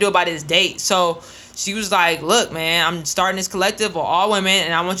and you have to do it by this date. So she was like, look, man, I'm starting this collective of all women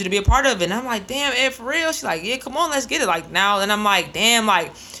and I want you to be a part of it. And I'm like, damn, Ed, for real? She's like, yeah, come on, let's get it. Like, now, and I'm like, damn,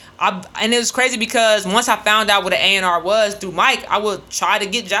 like, and it was crazy because once I found out what an A&R was through Mike, I would try to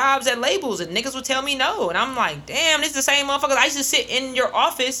get jobs at labels and niggas would tell me no. And I'm like, damn, this is the same motherfuckers I used to sit in your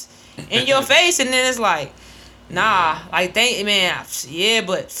office in your face. And then it's like, nah, like but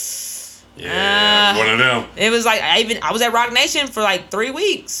one of them. It was like I was at Rock Nation for like 3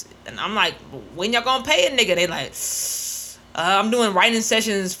 weeks, and I'm like, when y'all gonna pay a nigga? They like, I'm doing writing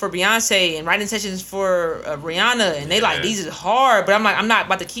sessions for Beyonce and writing sessions for Rihanna, and they like, these is hard, but I'm like, I'm not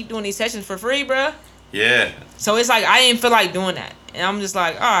about to keep doing these sessions for free, bruh. Yeah. So it's like I didn't feel like doing that, and I'm just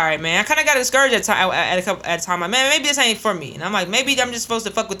like, all right, man. I kind of got discouraged at a time. Like, man, maybe this ain't for me, and I'm like, maybe I'm just supposed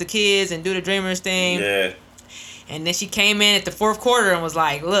to fuck with the kids and do the Dreamers thing. Yeah. And then she came in at the fourth quarter and was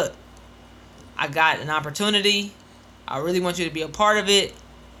like, look, I got an opportunity. I really want you to be a part of it.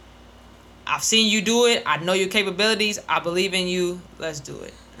 I've seen you do it. I know your capabilities. I believe in you. Let's do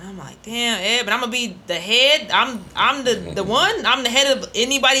it. And I'm like, damn, Ed, but I'm going to be the head. I'm the one. I'm the head of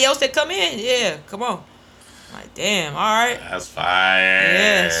anybody else that come in. Yeah, come on. I'm like, damn, all right. That's fire.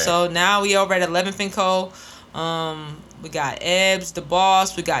 Yeah, so now we over at 11th & Co. We got Ebbs, the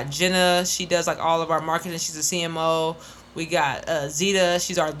boss. We got Jenna. She does like all of our marketing. She's a CMO. We got Zeta.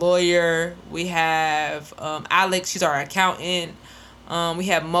 She's our lawyer. We have Alex. She's our accountant. We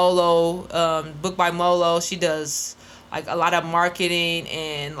have Molo, Book by Molo. She does like a lot of marketing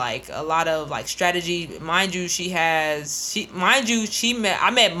and like a lot of like strategy. Mind you, I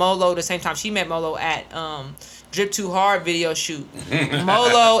met Molo the same time. She met Molo at Drip Too Hard video shoot.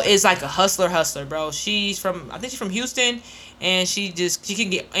 Molo is like a hustler, bro. I think she's from Houston, and she can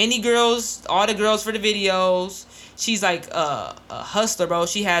get any girls, all the girls for the videos. She's like a hustler, bro.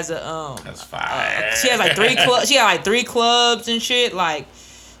 She has That's fire. She has like 3 clubs. She got like 3 clubs and shit. Like,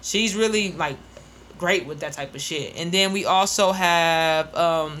 she's really like great with that type of shit. And then we also have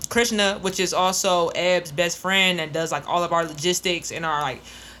Krishna, which is also Eb's best friend, that does like all of our logistics and our like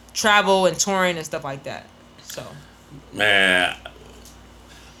travel and touring and stuff like that. So, man,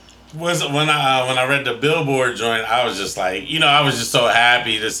 when I read the Billboard joint, I was just like, I was just so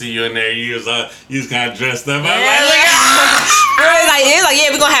happy to see you in there. You was kind of dressed up. I was like, yeah,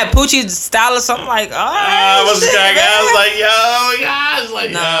 we're gonna have Poochie style or something. Like, I was cracking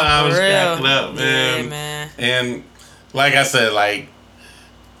up, man. Yeah, man. And like I said, like,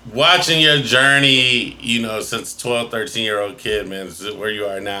 watching your journey, since 12, 13-year-old kid, man, this is where you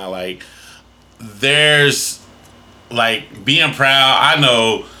are now. Like, there's like being proud. I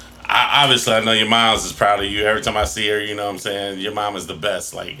know your mom's is proud of you. Every time I see her, you know what I'm saying? Your mom is the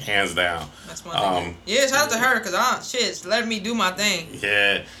best, like, hands down. That's my thing. Yeah, shout out to her, because it's letting me do my thing.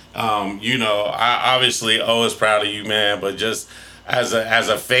 Yeah. I obviously always proud of you, man, but just as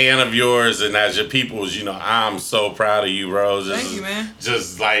a fan of yours and as your people's, I'm so proud of you, bro. Thank you, man.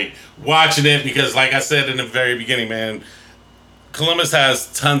 Just like watching it, because like I said in the very beginning, man, Columbus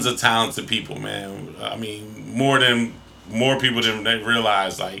has tons of talented people, man. I mean, more people than they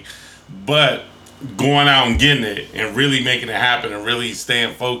realize, like, but going out and getting it and really making it happen and really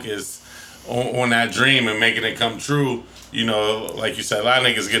staying focused on that dream and making it come true. Like you said, a lot of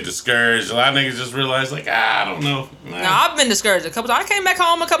niggas get discouraged. A lot of niggas just realize, like, I don't know. No, I've been discouraged a couple times. I came back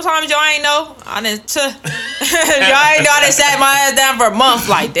home a couple times. Y'all ain't know. I didn't sat my ass down for a month.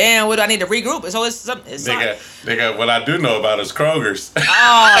 Like, damn, what do I need to regroup? So it's nigga, what I do know about is Kroger's.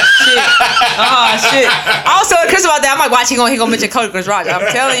 Oh shit. I was telling Chris about that. I'm like, watch, he gonna mention Kroger's Rock.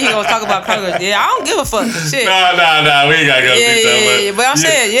 I'm telling you, he gonna talk about Kroger's. Yeah, I don't give a fuck. Shit. No, we ain't gotta go yeah, but I'm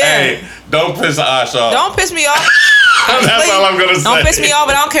saying, yeah. Hey, don't piss Ash off. Don't piss me off. That's all I'm gonna say. Don't piss me off,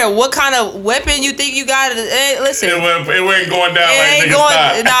 but I don't care what kind of weapon you think you got. Listen, it ain't going down it like ain't niggas going.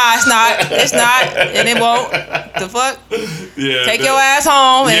 thought. Nah, it's not. It's not, and it won't. The fuck? Yeah. Take your ass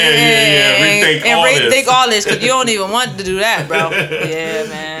home Rethink and all rethink this. all this because you don't even want to do that, bro. Yeah,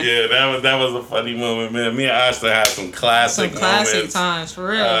 man. Yeah, that was a funny moment, man. Me and Ashton had some classic moments times for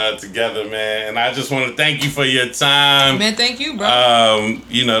real. together, man. And I just want to thank you for your time. Man, thank you, bro.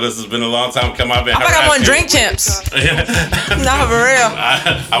 You know, this has been a long time coming. I've been I thought I won harassing drink you. champs. Nah, for real.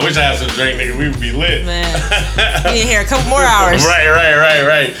 I wish I had some drink, nigga. We would be lit. Man, be in here a couple more hours.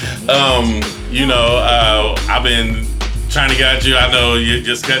 Right. You know, I've been trying to get at you. I know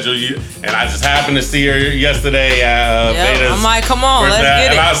your schedule, and I just happened to see her yesterday at Veda's. I'm like, come on, let's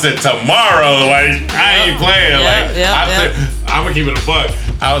get it. And I said tomorrow, like I ain't playing. I'm gonna keep it a buck.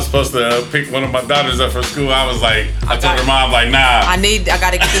 I was supposed to pick one of my daughters up for school. I was like, I told her mom, like, nah. I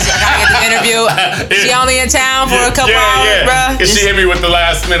gotta get this. I gotta get the interview. She only in town for a couple hours, bro. And she hit me with the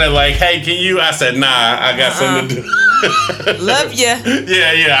last minute, like, hey, can you? I said, nah, I got something to do. Love ya.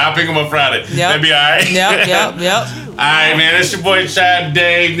 Yeah. I'll pick them up Friday. Yep. That'd be all right. Yep. All right, man. It's your boy Chad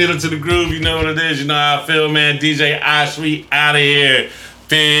Dave, Needle to the Groove. You know what it is. You know how I feel, man. DJ Ash, we out of here.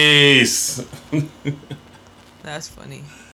 Peace. That's funny.